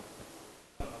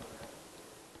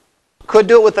 Could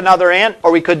do it with another int,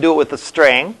 or we could do it with a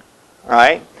string,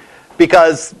 right?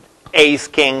 Because ace,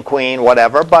 king, queen,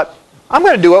 whatever, but I'm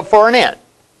going to do it for an int.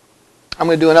 I'm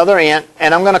going to do another int,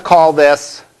 and I'm going to call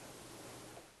this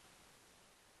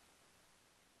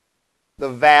the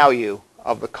value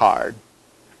of the card.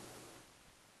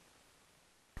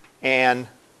 And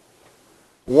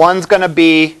 1's going to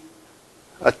be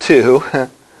a 2.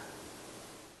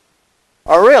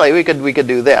 Or really, we could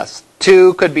do this.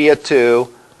 2 could be a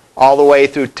 2, all the way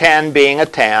through 10 being a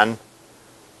 10.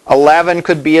 11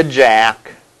 could be a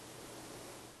jack.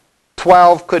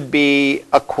 12 could be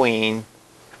a queen.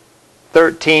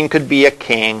 13 could be a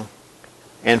king.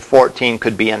 And 14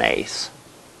 could be an ace.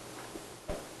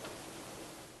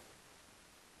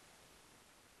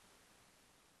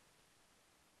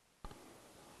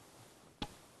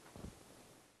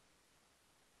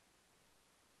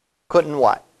 Couldn't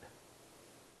what?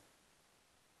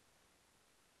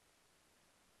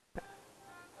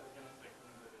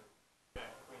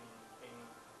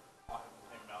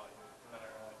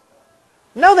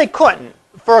 No, they couldn't,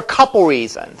 for a couple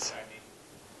reasons.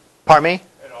 Pardon me?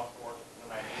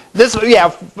 This,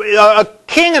 yeah, a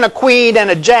king and a queen and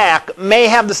a jack may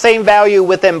have the same value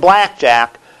within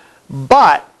blackjack,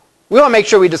 but we want to make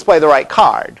sure we display the right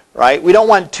card, right? We don't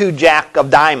want 2 jack of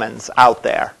diamonds out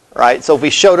there, right? So if we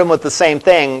showed them with the same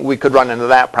thing, we could run into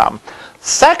that problem.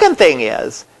 Second thing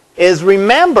is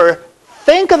remember,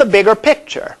 think of the bigger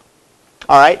picture,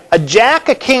 all right? A jack,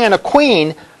 a king, and a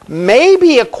queen may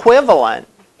be equivalent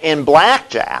in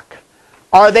blackjack.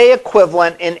 Are they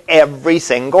equivalent in every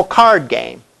single card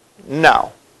game?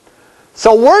 No.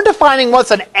 So we're defining what's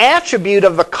an attribute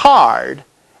of the card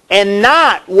and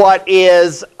not what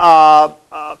is part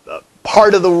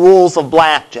of the rules of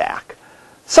blackjack.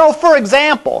 So for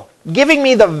example, giving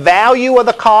me the value of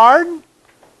the card,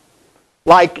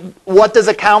 like what does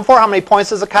it count for, how many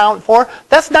points does it count for,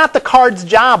 that's not the card's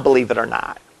job, believe it or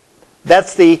not.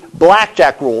 That's the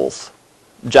blackjack rules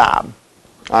job.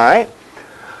 All right?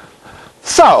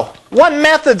 So, what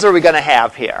methods are we going to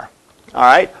have here? All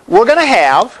right? We're going to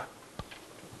have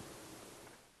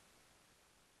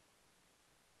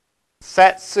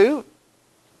set suit.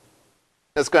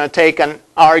 It's going to take an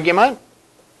argument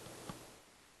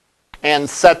and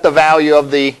set the value of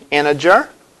the integer.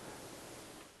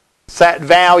 Set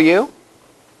value.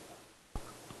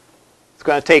 It's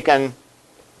going to take an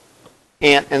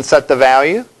int and set the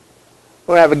value.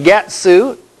 We're going to have a get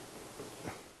suit,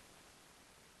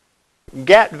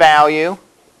 get value,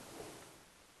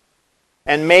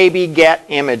 and maybe get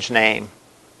image name.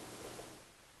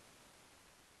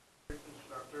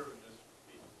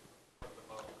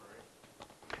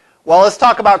 Well, let's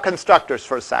talk about constructors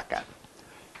for a second.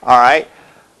 All right.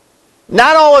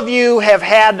 Not all of you have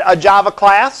had a Java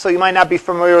class, so you might not be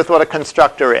familiar with what a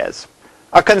constructor is.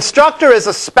 A constructor is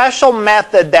a special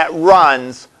method that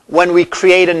runs when we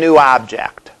create a new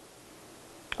object.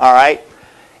 All right?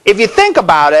 If you think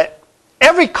about it,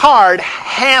 every card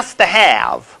has to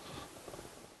have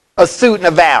a suit and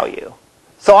a value.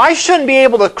 So I shouldn't be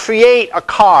able to create a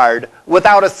card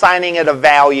without assigning it a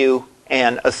value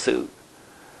and a suit.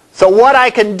 So what I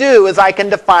can do is I can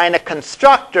define a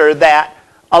constructor that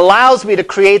allows me to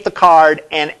create the card,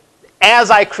 and as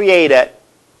I create it,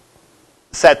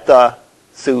 set the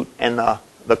suit and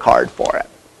the card for it.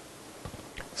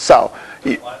 So,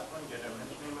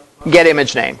 get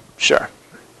image name, sure.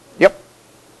 Yep.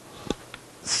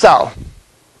 So,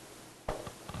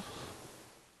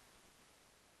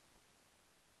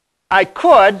 I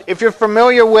could, if you're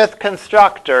familiar with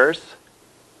constructors,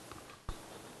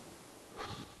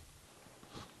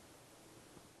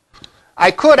 I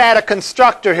could add a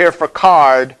constructor here for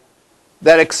card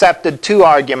that accepted 2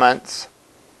 arguments.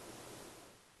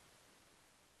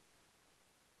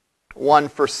 One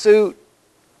for suit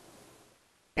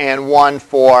and one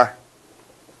for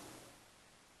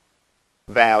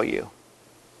value.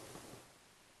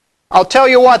 I'll tell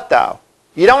you what though,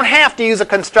 you don't have to use a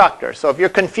constructor. So if you're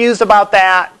confused about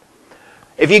that,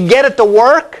 if you get it to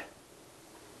work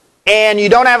and you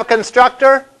don't have a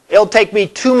constructor, it'll take me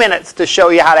 2 minutes to show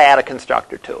you how to add a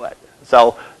constructor to it.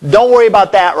 So don't worry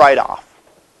about that right off.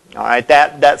 All right,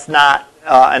 that's not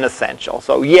an essential.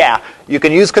 So yeah, you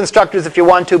can use constructors if you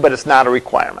want to, but it's not a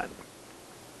requirement.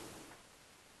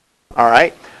 All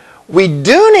right. We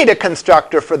do need a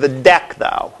constructor for the deck,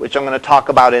 though, which I'm going to talk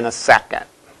about in a second.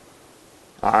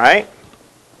 All right.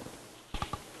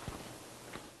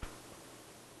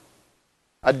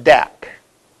 A deck.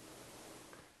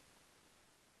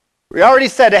 We already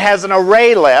said it has an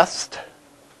array list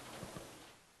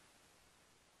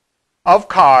of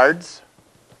cards.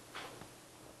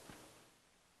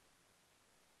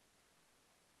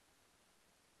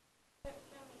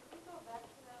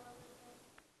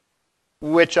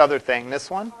 Which other thing?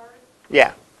 This one?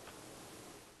 Yeah.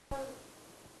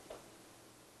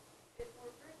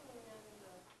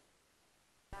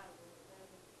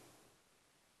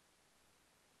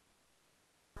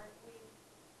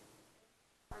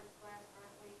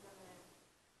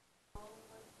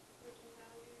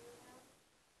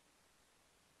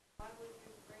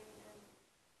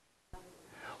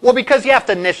 Well, because you have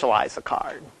to initialize a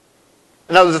card.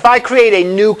 In other words, if I create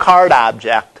a new card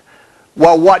object,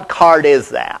 well, what card is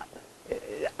that?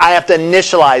 I have to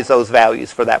initialize those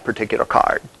values for that particular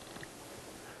card.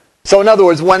 So in other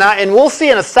words, and we'll see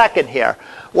in a second here,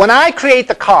 when I create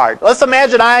the card, let's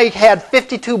imagine I had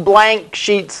 52 blank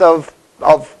sheets of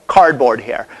cardboard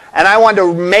here, and I wanted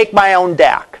to make my own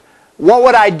deck. What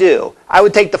would I do? I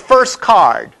would take the first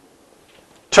card,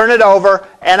 turn it over,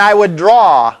 and I would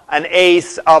draw an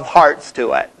ace of hearts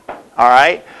to it. All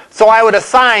right? So I would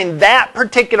assign that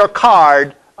particular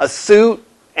card a suit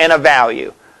and a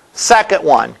value. Second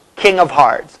one, king of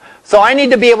hearts. So I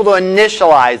need to be able to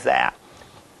initialize that.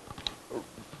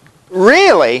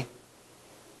 Really,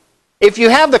 if you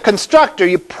have the constructor,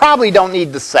 you probably don't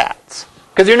need the sets,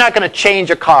 because you're not going to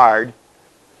change a card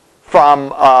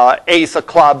from ace of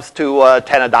clubs to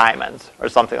 10 of diamonds or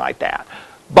something like that.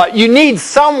 But you need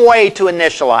some way to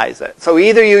initialize it. So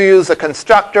either you use a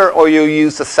constructor or you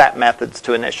use the set methods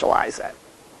to initialize it.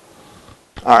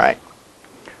 All right.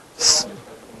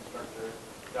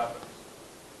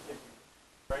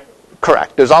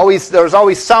 Correct. There's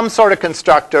always some sort of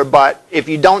constructor, but if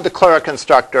you don't declare a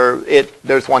constructor,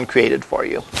 there's one created for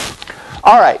you.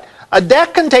 All right. A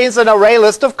deck contains an array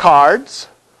list of cards.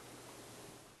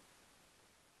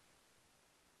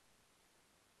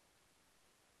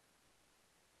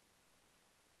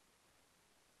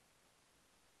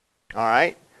 All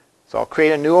right. So I'll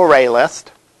create a new array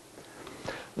list.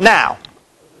 Now,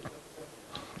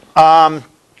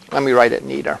 let me write it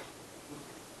neater.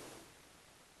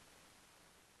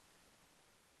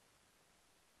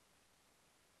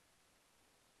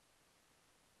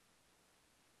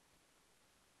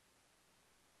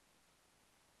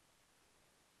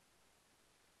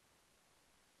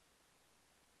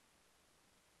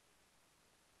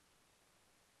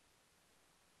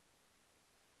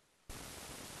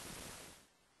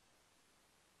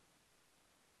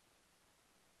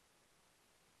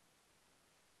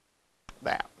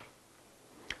 That.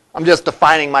 I'm just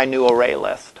defining my new array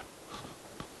list.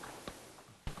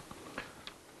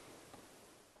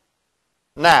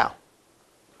 Now,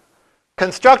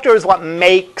 constructor is what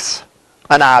makes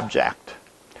an object.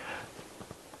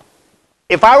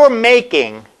 If I were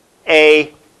making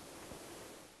a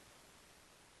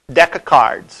deck of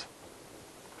cards,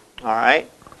 all right,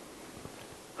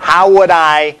 how would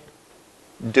I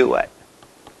do it?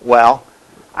 Well,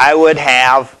 I would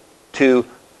have to,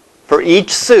 for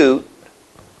each suit,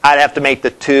 I'd have to make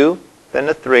the 2, then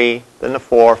the 3, then the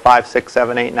 4, 5, 6,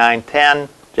 7, 8, 9, 10,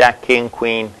 Jack, King,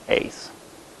 Queen, Ace.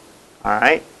 All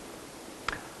right?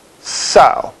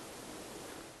 So,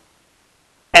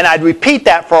 And I'd repeat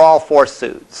that for all 4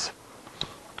 suits.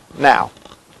 Now,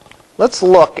 let's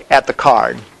look at the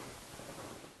card.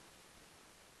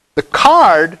 The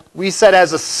card we set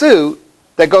as a suit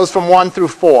that goes from 1 through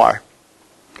 4.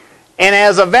 And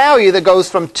as a value that goes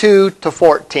from 2 to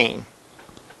 14.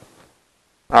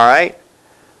 All right?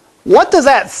 What does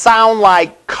that sound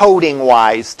like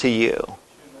coding-wise to you?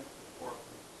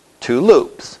 2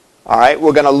 loops. All right,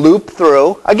 we're going to loop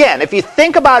through. Again, if you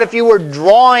think about if you were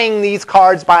drawing these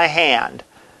cards by hand,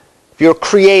 if you're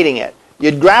creating it,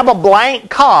 you'd grab a blank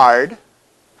card,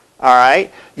 all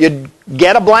right? You'd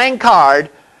get a blank card.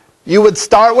 You would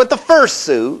start with the first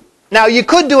suit. Now, you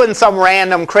could do it in some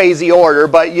random crazy order,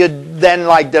 but you'd then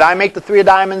like, did I make the 3 of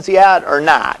diamonds yet or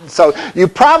not? So you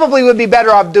probably would be better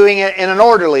off doing it in an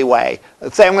orderly way.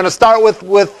 Let's say I'm going to start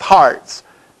with hearts.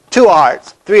 2 of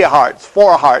hearts, 3 of hearts,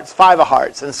 4 of hearts, 5 of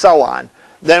hearts, and so on.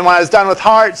 Then when I was done with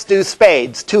hearts, do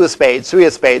spades, 2 of spades, 3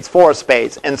 of spades, 4 of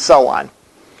spades, and so on.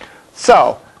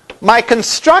 So, my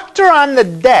constructor on the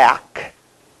deck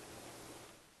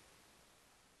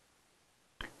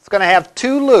is going to have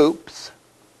 2 loops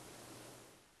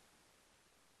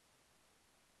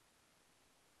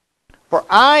for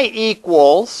I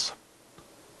equals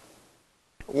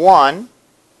 1,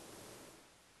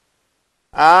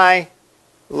 I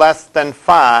less than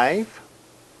 5,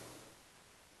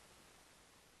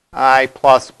 I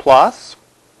plus plus,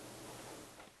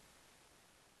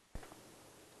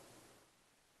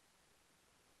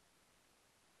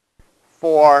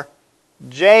 for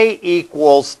j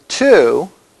equals 2,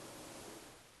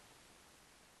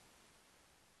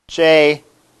 j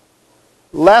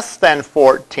less than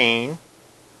 14,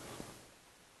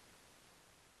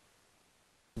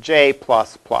 j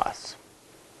plus plus.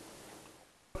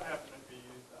 What happens if you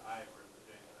use the I versus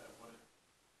the J instead? What is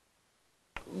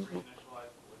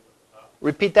reinitialize the loop at the top?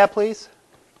 Repeat that, please.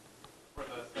 For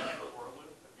the second for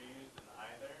loop, if you used an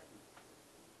I there,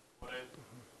 what is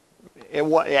It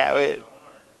wouldn't work.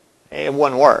 it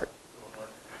won't work?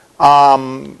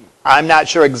 I'm not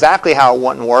sure exactly how it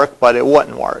wouldn't work, but it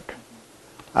wouldn't work.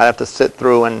 I'd have to sit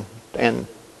through and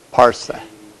parse that.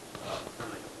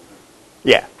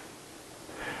 Yeah.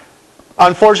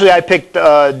 Unfortunately, I picked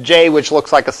J, which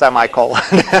looks like a semicolon,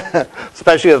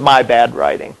 especially with my bad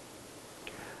writing.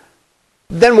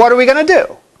 Then what are we going to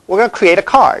do? We're going to create a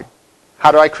card.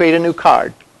 How do I create a new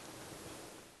card?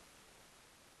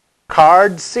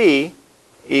 Card C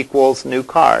equals new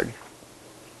card.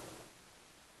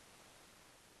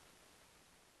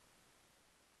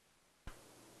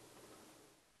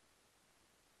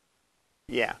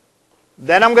 Yeah.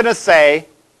 Then I'm going to say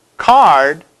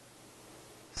card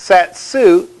set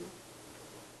suit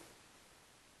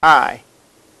I.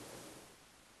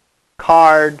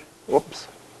 Card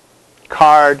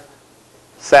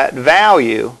set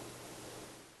value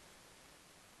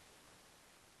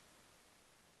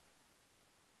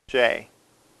J.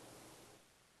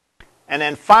 And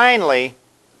then finally,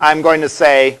 I'm going to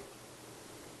say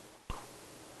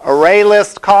array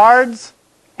list cards,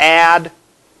 add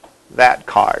that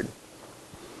card.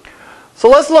 So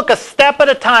let's look a step at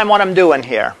a time what I'm doing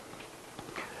here.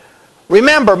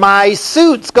 Remember, my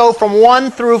suits go from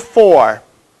 1 through 4.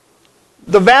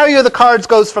 The value of the cards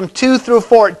goes from 2 through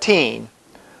 14.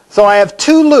 So I have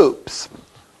 2 loops.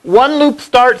 One loop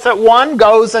starts at 1,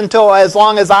 goes until as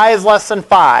long as I is less than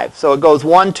 5. So it goes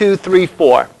 1, 2, 3,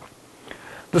 4.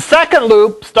 The second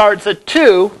loop starts at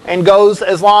 2 and goes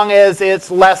as long as it's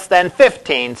less than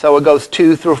 15. So it goes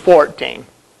 2 through 14.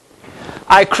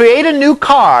 I create a new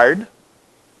card.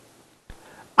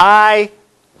 I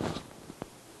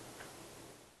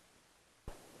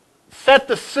set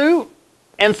the suit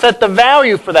and set the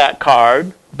value for that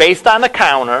card based on the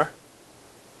counter.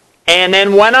 And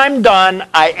then when I'm done,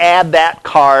 I add that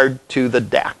card to the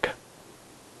deck.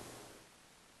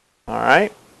 All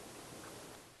right?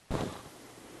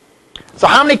 So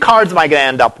how many cards am I going to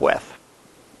end up with?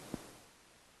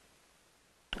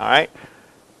 All right?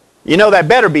 You know that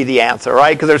better be the answer,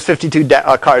 right? Because there's 52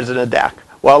 cards in a deck.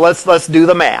 Well, let's do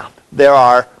the math. There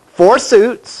are 4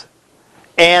 suits,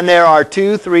 and there are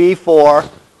 2 through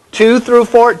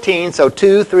 14. So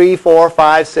 2, 3, 4,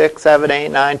 5, 6, 7, 8,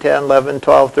 9, 10, 11,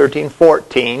 12, 13,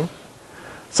 14.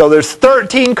 So there's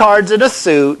 13 cards in a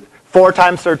suit. 4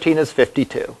 times 13 is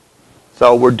 52.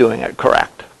 So we're doing it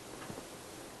correct.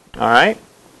 All right?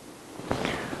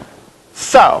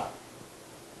 So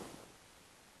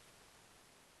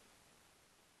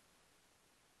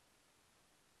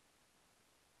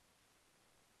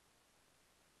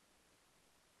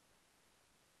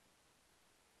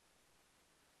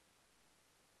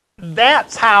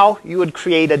that's how you would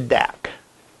create a deck.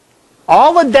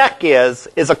 All a deck is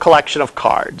a collection of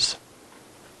cards.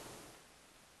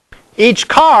 Each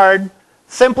card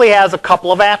simply has a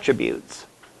couple of attributes.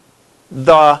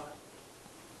 The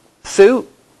suit,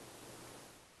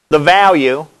 the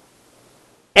value,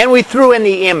 and we threw in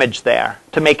the image there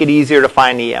to make it easier to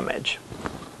find the image.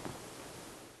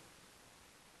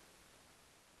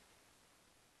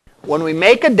 When we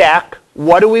make a deck,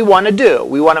 what do we want to do?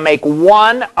 We want to make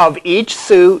one of each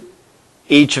suit,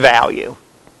 each value.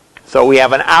 So we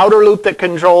have an outer loop that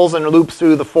controls and loops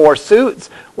through the 4 suits.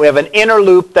 We have an inner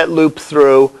loop that loops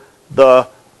through the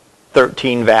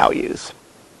 13 values.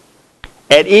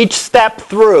 At each step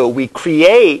through, we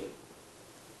create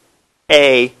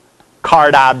a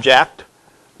card object,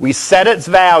 we set its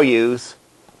values,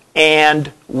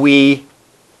 and we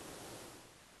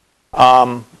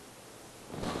add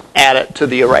it to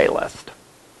the array list.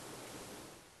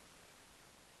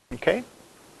 Okay?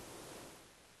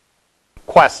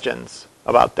 Questions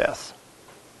about this?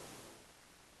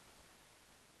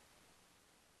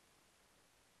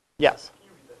 Yes?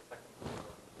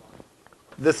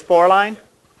 This 4 line?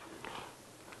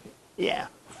 Yeah.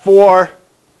 For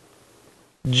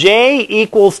j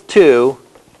equals 2,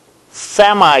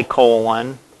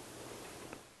 semicolon,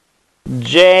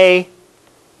 j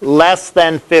less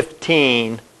than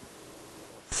 15,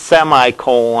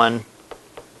 semicolon,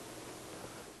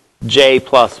 j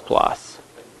plus plus.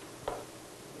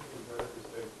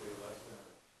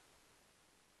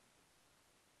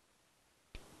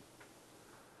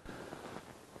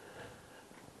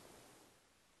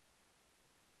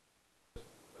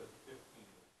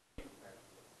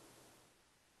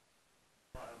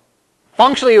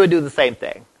 Functionally, it would do the same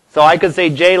thing. So I could say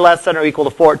j less than or equal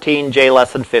to 14, j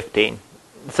less than 15.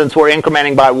 Since we're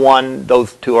incrementing by 1,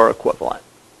 those two are equivalent.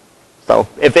 So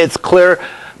if it's clear,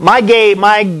 my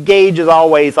gauge is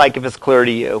always like if it's clear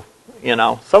to you, you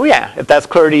know. So yeah, if that's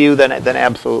clear to you, then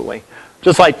absolutely.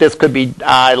 Just like this could be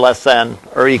I less than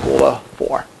or equal to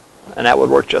 4, and that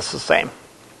would work just the same.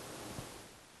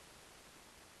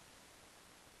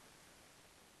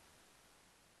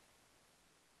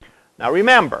 Now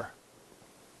remember,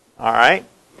 all right,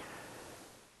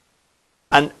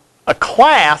 a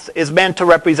class is meant to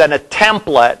represent a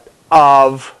template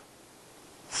of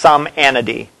some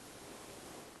entity.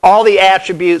 All the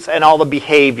attributes and all the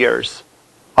behaviors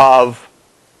of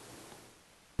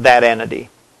that entity.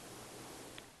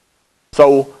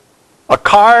 So a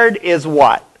card is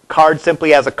what? Card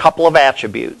simply has a couple of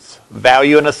attributes,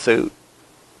 value and a suit,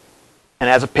 and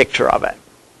has a picture of it.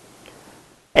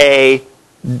 A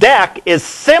deck is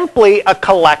simply a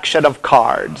collection of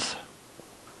cards.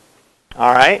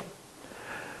 All right?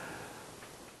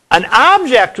 An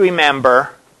object, remember,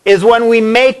 is when we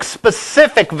make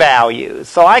specific values.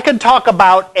 So I could talk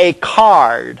about a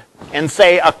card and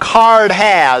say a card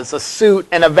has a suit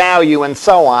and a value and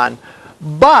so on,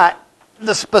 but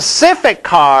the specific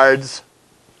cards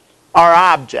are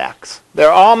objects.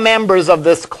 They're all members of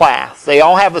this class. They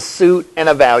all have a suit and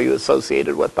a value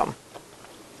associated with them.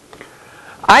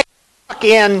 I talk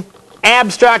in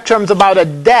abstract terms about a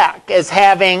deck as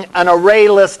having an array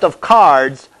list of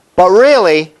cards, but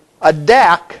really a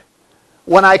deck,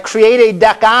 when I create a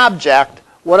deck object,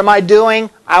 what am I doing?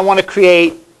 I want to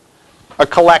create a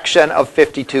collection of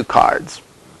 52 cards.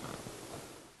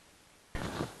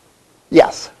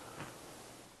 Yes?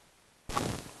 So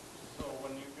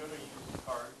when you go to use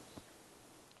cards,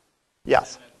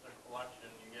 Yes. and it's a collection,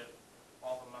 you get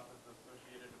all the methods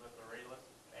associated with array list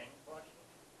and collection?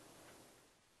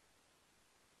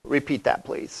 Repeat that,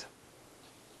 please.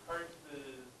 Cards is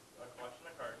a collection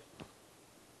of cards.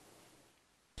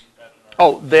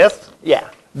 Oh, this? Yeah.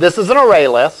 This is an array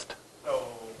list. So,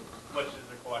 which is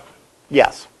a collection?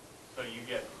 Yes. So you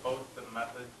get both the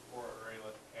methods for array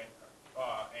list and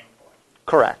collection?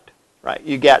 Correct. Right.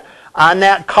 You get on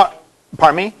that card.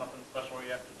 Pardon me? Nothing special you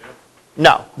have to do?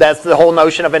 No. That's the whole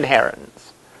notion of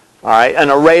inheritance. All right. An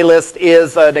array list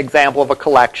is an example of a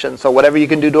collection. So whatever you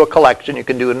can do to a collection, you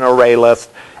can do in an array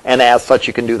list. And as such,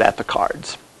 you can do that to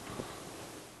cards.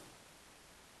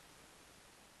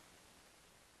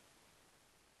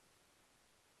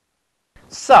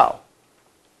 So,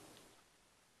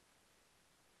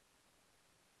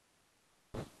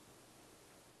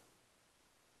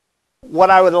 what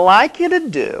I would like you to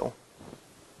do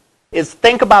is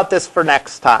think about this for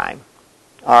next time,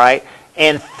 all right?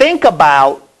 And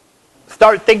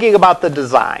start thinking about the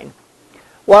design.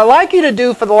 What I'd like you to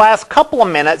do for the last couple of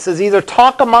minutes is either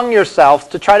talk among yourselves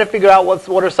to try to figure out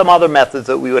what are some other methods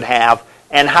that we would have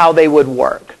and how they would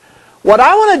work. What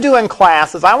I want to do in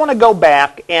class is I want to go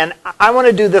back and I want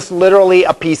to do this literally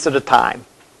a piece at a time.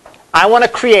 I want to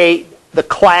create the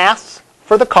class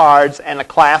for the cards and a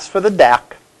class for the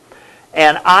deck.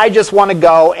 And I just want to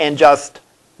go and just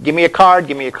Give me a card,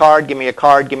 give me a card, give me a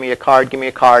card, give me a card, give me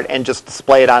a card, and just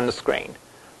display it on the screen.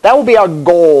 That will be our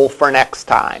goal for next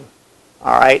time.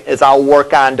 All right, is I'll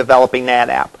work on developing that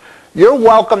app. You're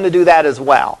welcome to do that as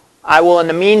well. I will, in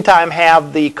the meantime,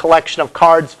 have the collection of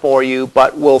cards for you,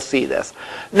 but we'll see this.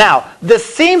 Now, this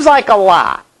seems like a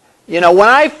lot. You know, when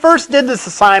I first did this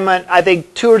assignment, I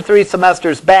think 2 or 3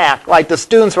 semesters back, like the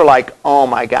students were like, oh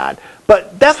my God.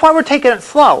 But that's why we're taking it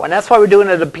slow, and that's why we're doing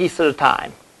it a piece at a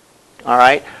time. All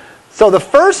right? So the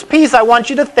first piece I want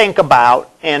you to think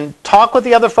about, and talk with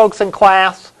the other folks in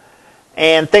class,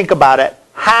 and think about it,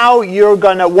 how you're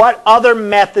going to, what other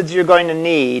methods you're going to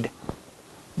need,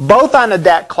 both on the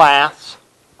deck class.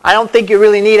 I don't think you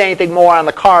really need anything more on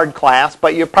the card class,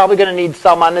 but you're probably going to need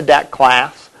some on the deck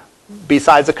class,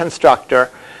 besides a constructor.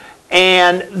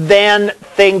 And then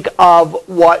think of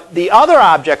what the other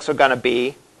objects are going to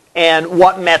be, and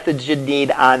what methods you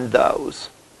need on those.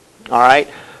 All right?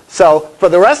 So for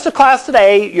the rest of class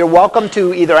today, you're welcome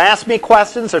to either ask me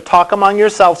questions or talk among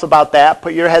yourselves about that.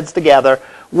 Put your heads together.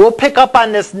 We'll pick up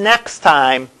on this next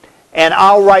time, and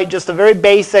I'll write just a very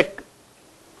basic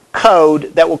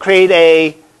code that will create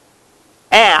a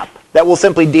app that will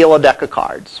simply deal a deck of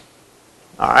cards.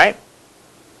 All right?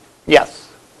 Yes?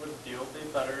 Would deal be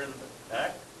better in the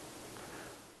deck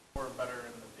or better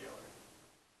in the dealer?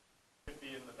 It could be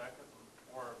in the deck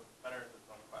or better as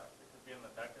its own class. It could be in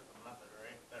the deck as a method,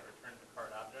 right? That returns a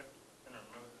card object and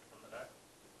removes it from the deck.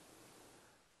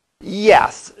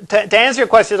 Yes. To answer your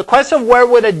question, the question of where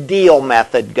would a deal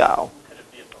method go? Could it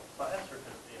be its own class or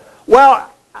could it be a... Well,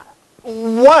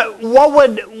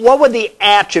 what would the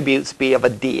attributes be of a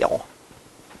deal?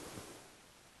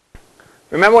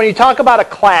 Remember, when you talk about a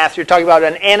class, you're talking about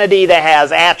an entity that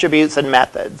has attributes and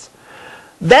methods.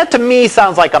 That, to me,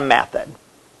 sounds like a method.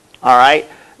 All right?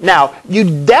 Now,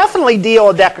 you definitely deal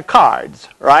a deck of cards,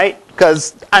 right?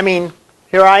 Because, I mean,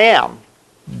 here I am,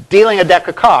 dealing a deck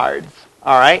of cards.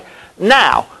 All right?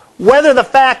 Now, whether the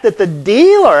fact that the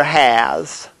dealer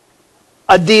has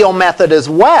a deal method as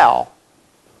well,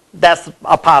 that's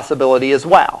a possibility as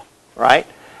well, right?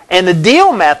 And the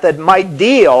deal method might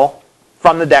deal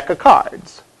from the deck of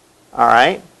cards, all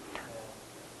right?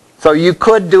 So you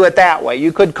could do it that way.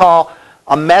 You could call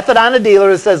a method on a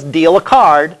dealer that says deal a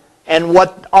card, and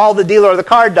what all the dealer of the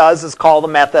card does is call the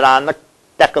method on the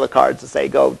deck of the cards to say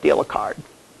go deal a card.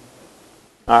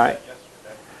 All right?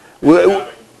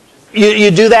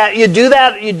 You do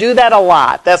that a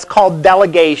lot. That's called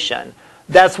delegation.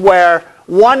 That's where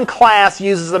one class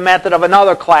uses the method of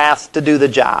another class to do the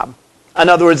job. In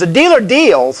other words, a dealer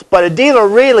deals, but a dealer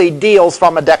really deals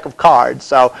from a deck of cards.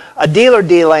 So a dealer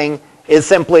dealing is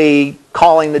simply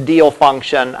calling the deal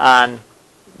function on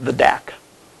the deck.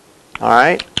 All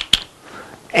right?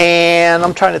 And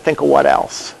I'm trying to think of what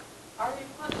else. Are we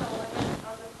putting a limit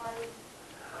on the cards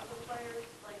of the players,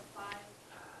 like 5,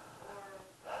 or are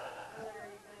you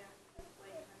going to have to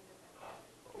display 10 different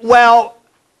cards? Well,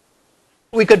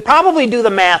 we could probably do the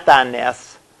math on this.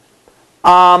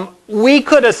 We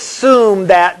could assume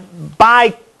that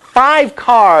by 5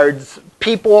 cards,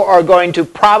 people are going to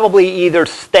probably either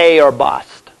stay or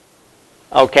bust.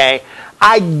 Okay?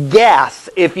 I guess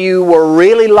if you were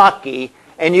really lucky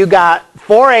and you got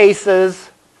 4 aces,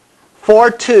 4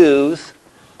 twos,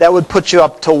 that would put you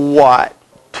up to what?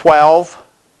 12?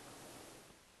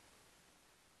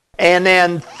 And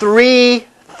then 3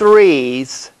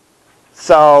 threes.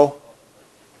 So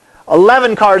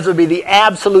 11 cards would be the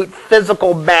absolute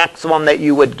physical maximum that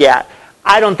you would get.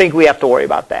 I don't think we have to worry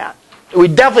about that. We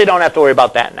definitely don't have to worry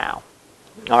about that now.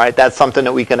 All right, that's something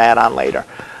that we can add on later.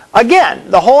 Again,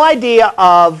 the whole idea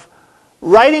of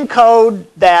writing code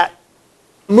that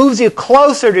moves you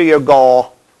closer to your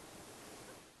goal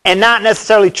and not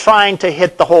necessarily trying to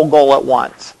hit the whole goal at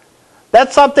once.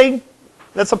 That's something,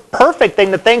 that's a perfect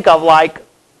thing to think of, like,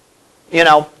 you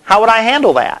know, how would I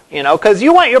handle that? You know, because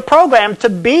you want your program to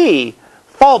be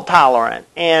fault tolerant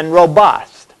and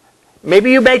robust.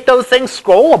 Maybe you make those things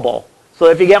scrollable. So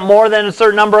if you get more than a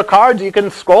certain number of cards, you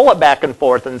can scroll it back and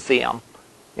forth and see them.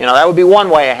 You know, that would be one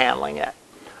way of handling it.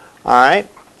 All right?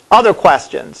 Other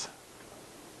questions?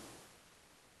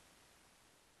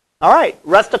 All right.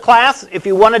 Rest of class, if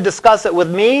you want to discuss it with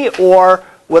me or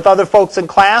with other folks in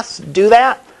class, do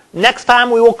that. Next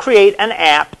time we will create an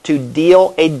app to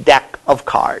deal a deck of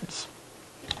cards.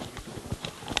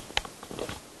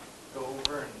 Go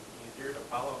over and easier to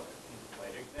follow a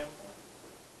slide example,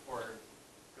 or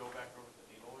go back over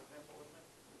the deal example with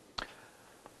me?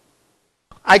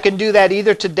 I can do that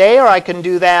either today or I can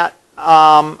do that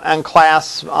in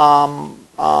class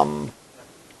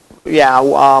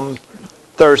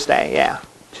Thursday, yeah,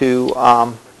 to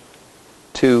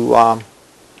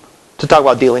to talk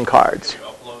about dealing cards. Did you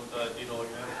upload the deal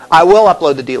example? I will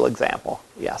upload the deal example,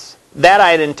 yes. That I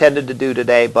had intended to do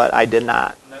today, but I did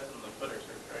not. And that's in the footer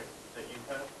search, right? That you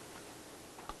had?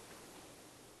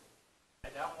 I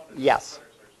downloaded Yes. the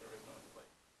footer search. There was no place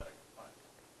that I could find.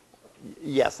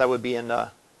 Yes, that would be in the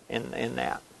in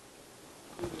that.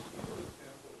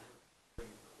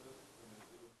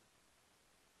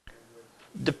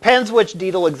 Depends which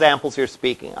deedle examples you're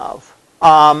speaking of.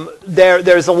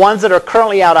 There's the ones that are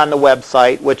currently out on the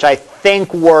website, which I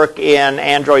think work in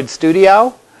Android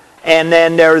Studio. And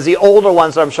then there's the older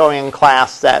ones that I'm showing in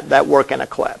class that work in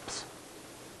Eclipse.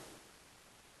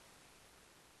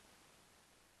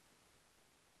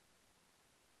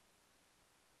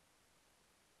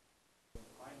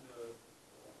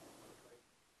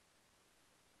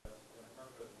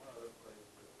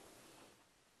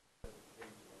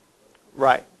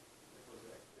 Right.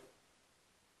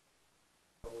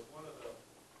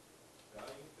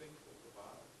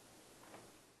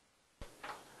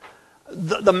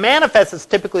 The manifest is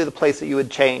typically the place that you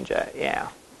would change it. Yeah.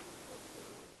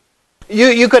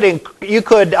 You could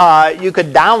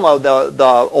download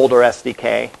the older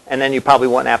SDK, and then you probably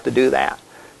wouldn't have to do that,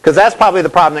 because that's probably the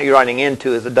problem that you're running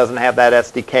into, is it doesn't have that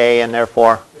SDK, and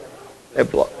therefore it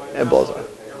blows up.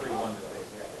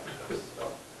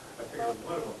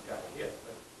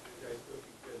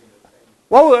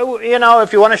 Well, you know,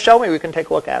 if you want to show me, we can take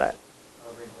a look at it.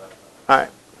 All right.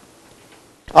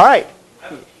 All right.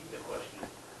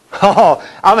 Oh,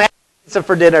 I'm having pizza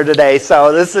for dinner today,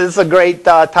 so this is a great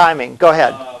timing. Go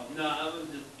ahead. No, I was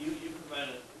just, you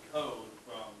provided the code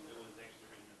from, it was actually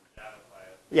written in the Java class.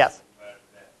 Yes. I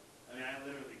mean, I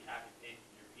literally copy-pasted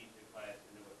your pizza class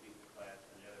into a pizza class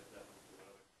and the other stuff into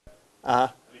another class.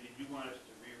 I mean, did you want us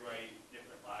to rewrite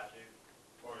different logic,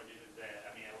 or is that,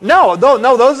 I mean... No,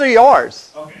 those are yours.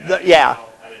 Okay. Yeah.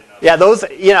 I didn't know. Yeah, those,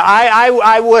 you know,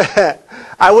 I would...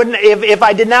 I wouldn't, if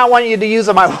I did not want you to use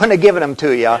them, I wouldn't have given them to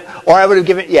you. Or I would have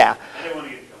given, yeah. I didn't want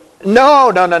to get in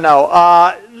trouble. No.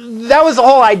 That was the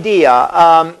whole idea.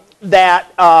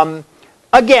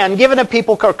 Again, given that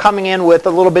people are coming in with a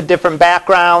little bit different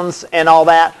backgrounds and all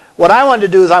that, what I wanted to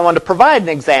do is I wanted to provide an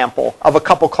example of a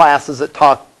couple classes that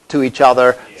talk to each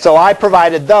other. Yeah. So I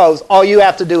provided those. All you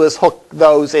have to do is hook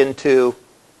those into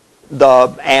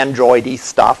the Android-y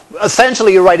stuff.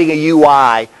 Essentially, you're writing a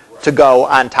UI to go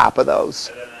on top of those.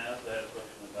 And then I also had a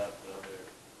question about the other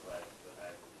class that I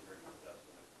heard stuff.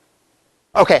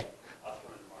 Okay. I'll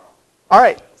come in tomorrow. All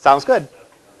right. Sounds good.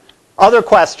 Other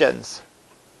questions?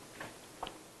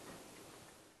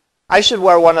 I should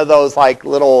wear one of those like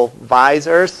little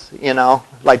visors, you know,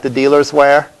 like the dealers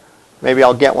wear. Maybe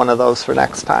I'll get one of those for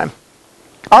next time.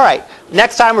 All right.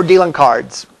 Next time we're dealing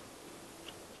cards.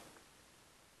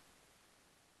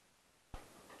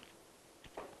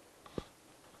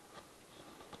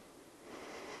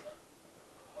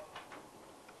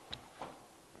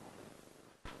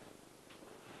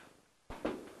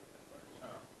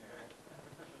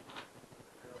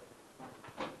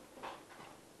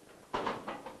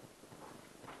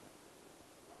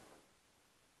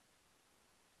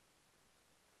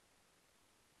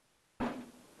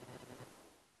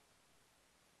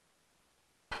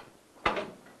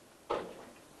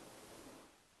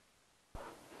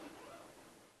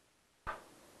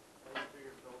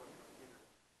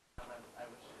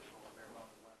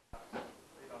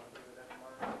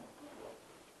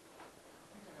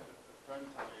 Friend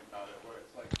told me about it, where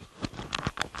it's like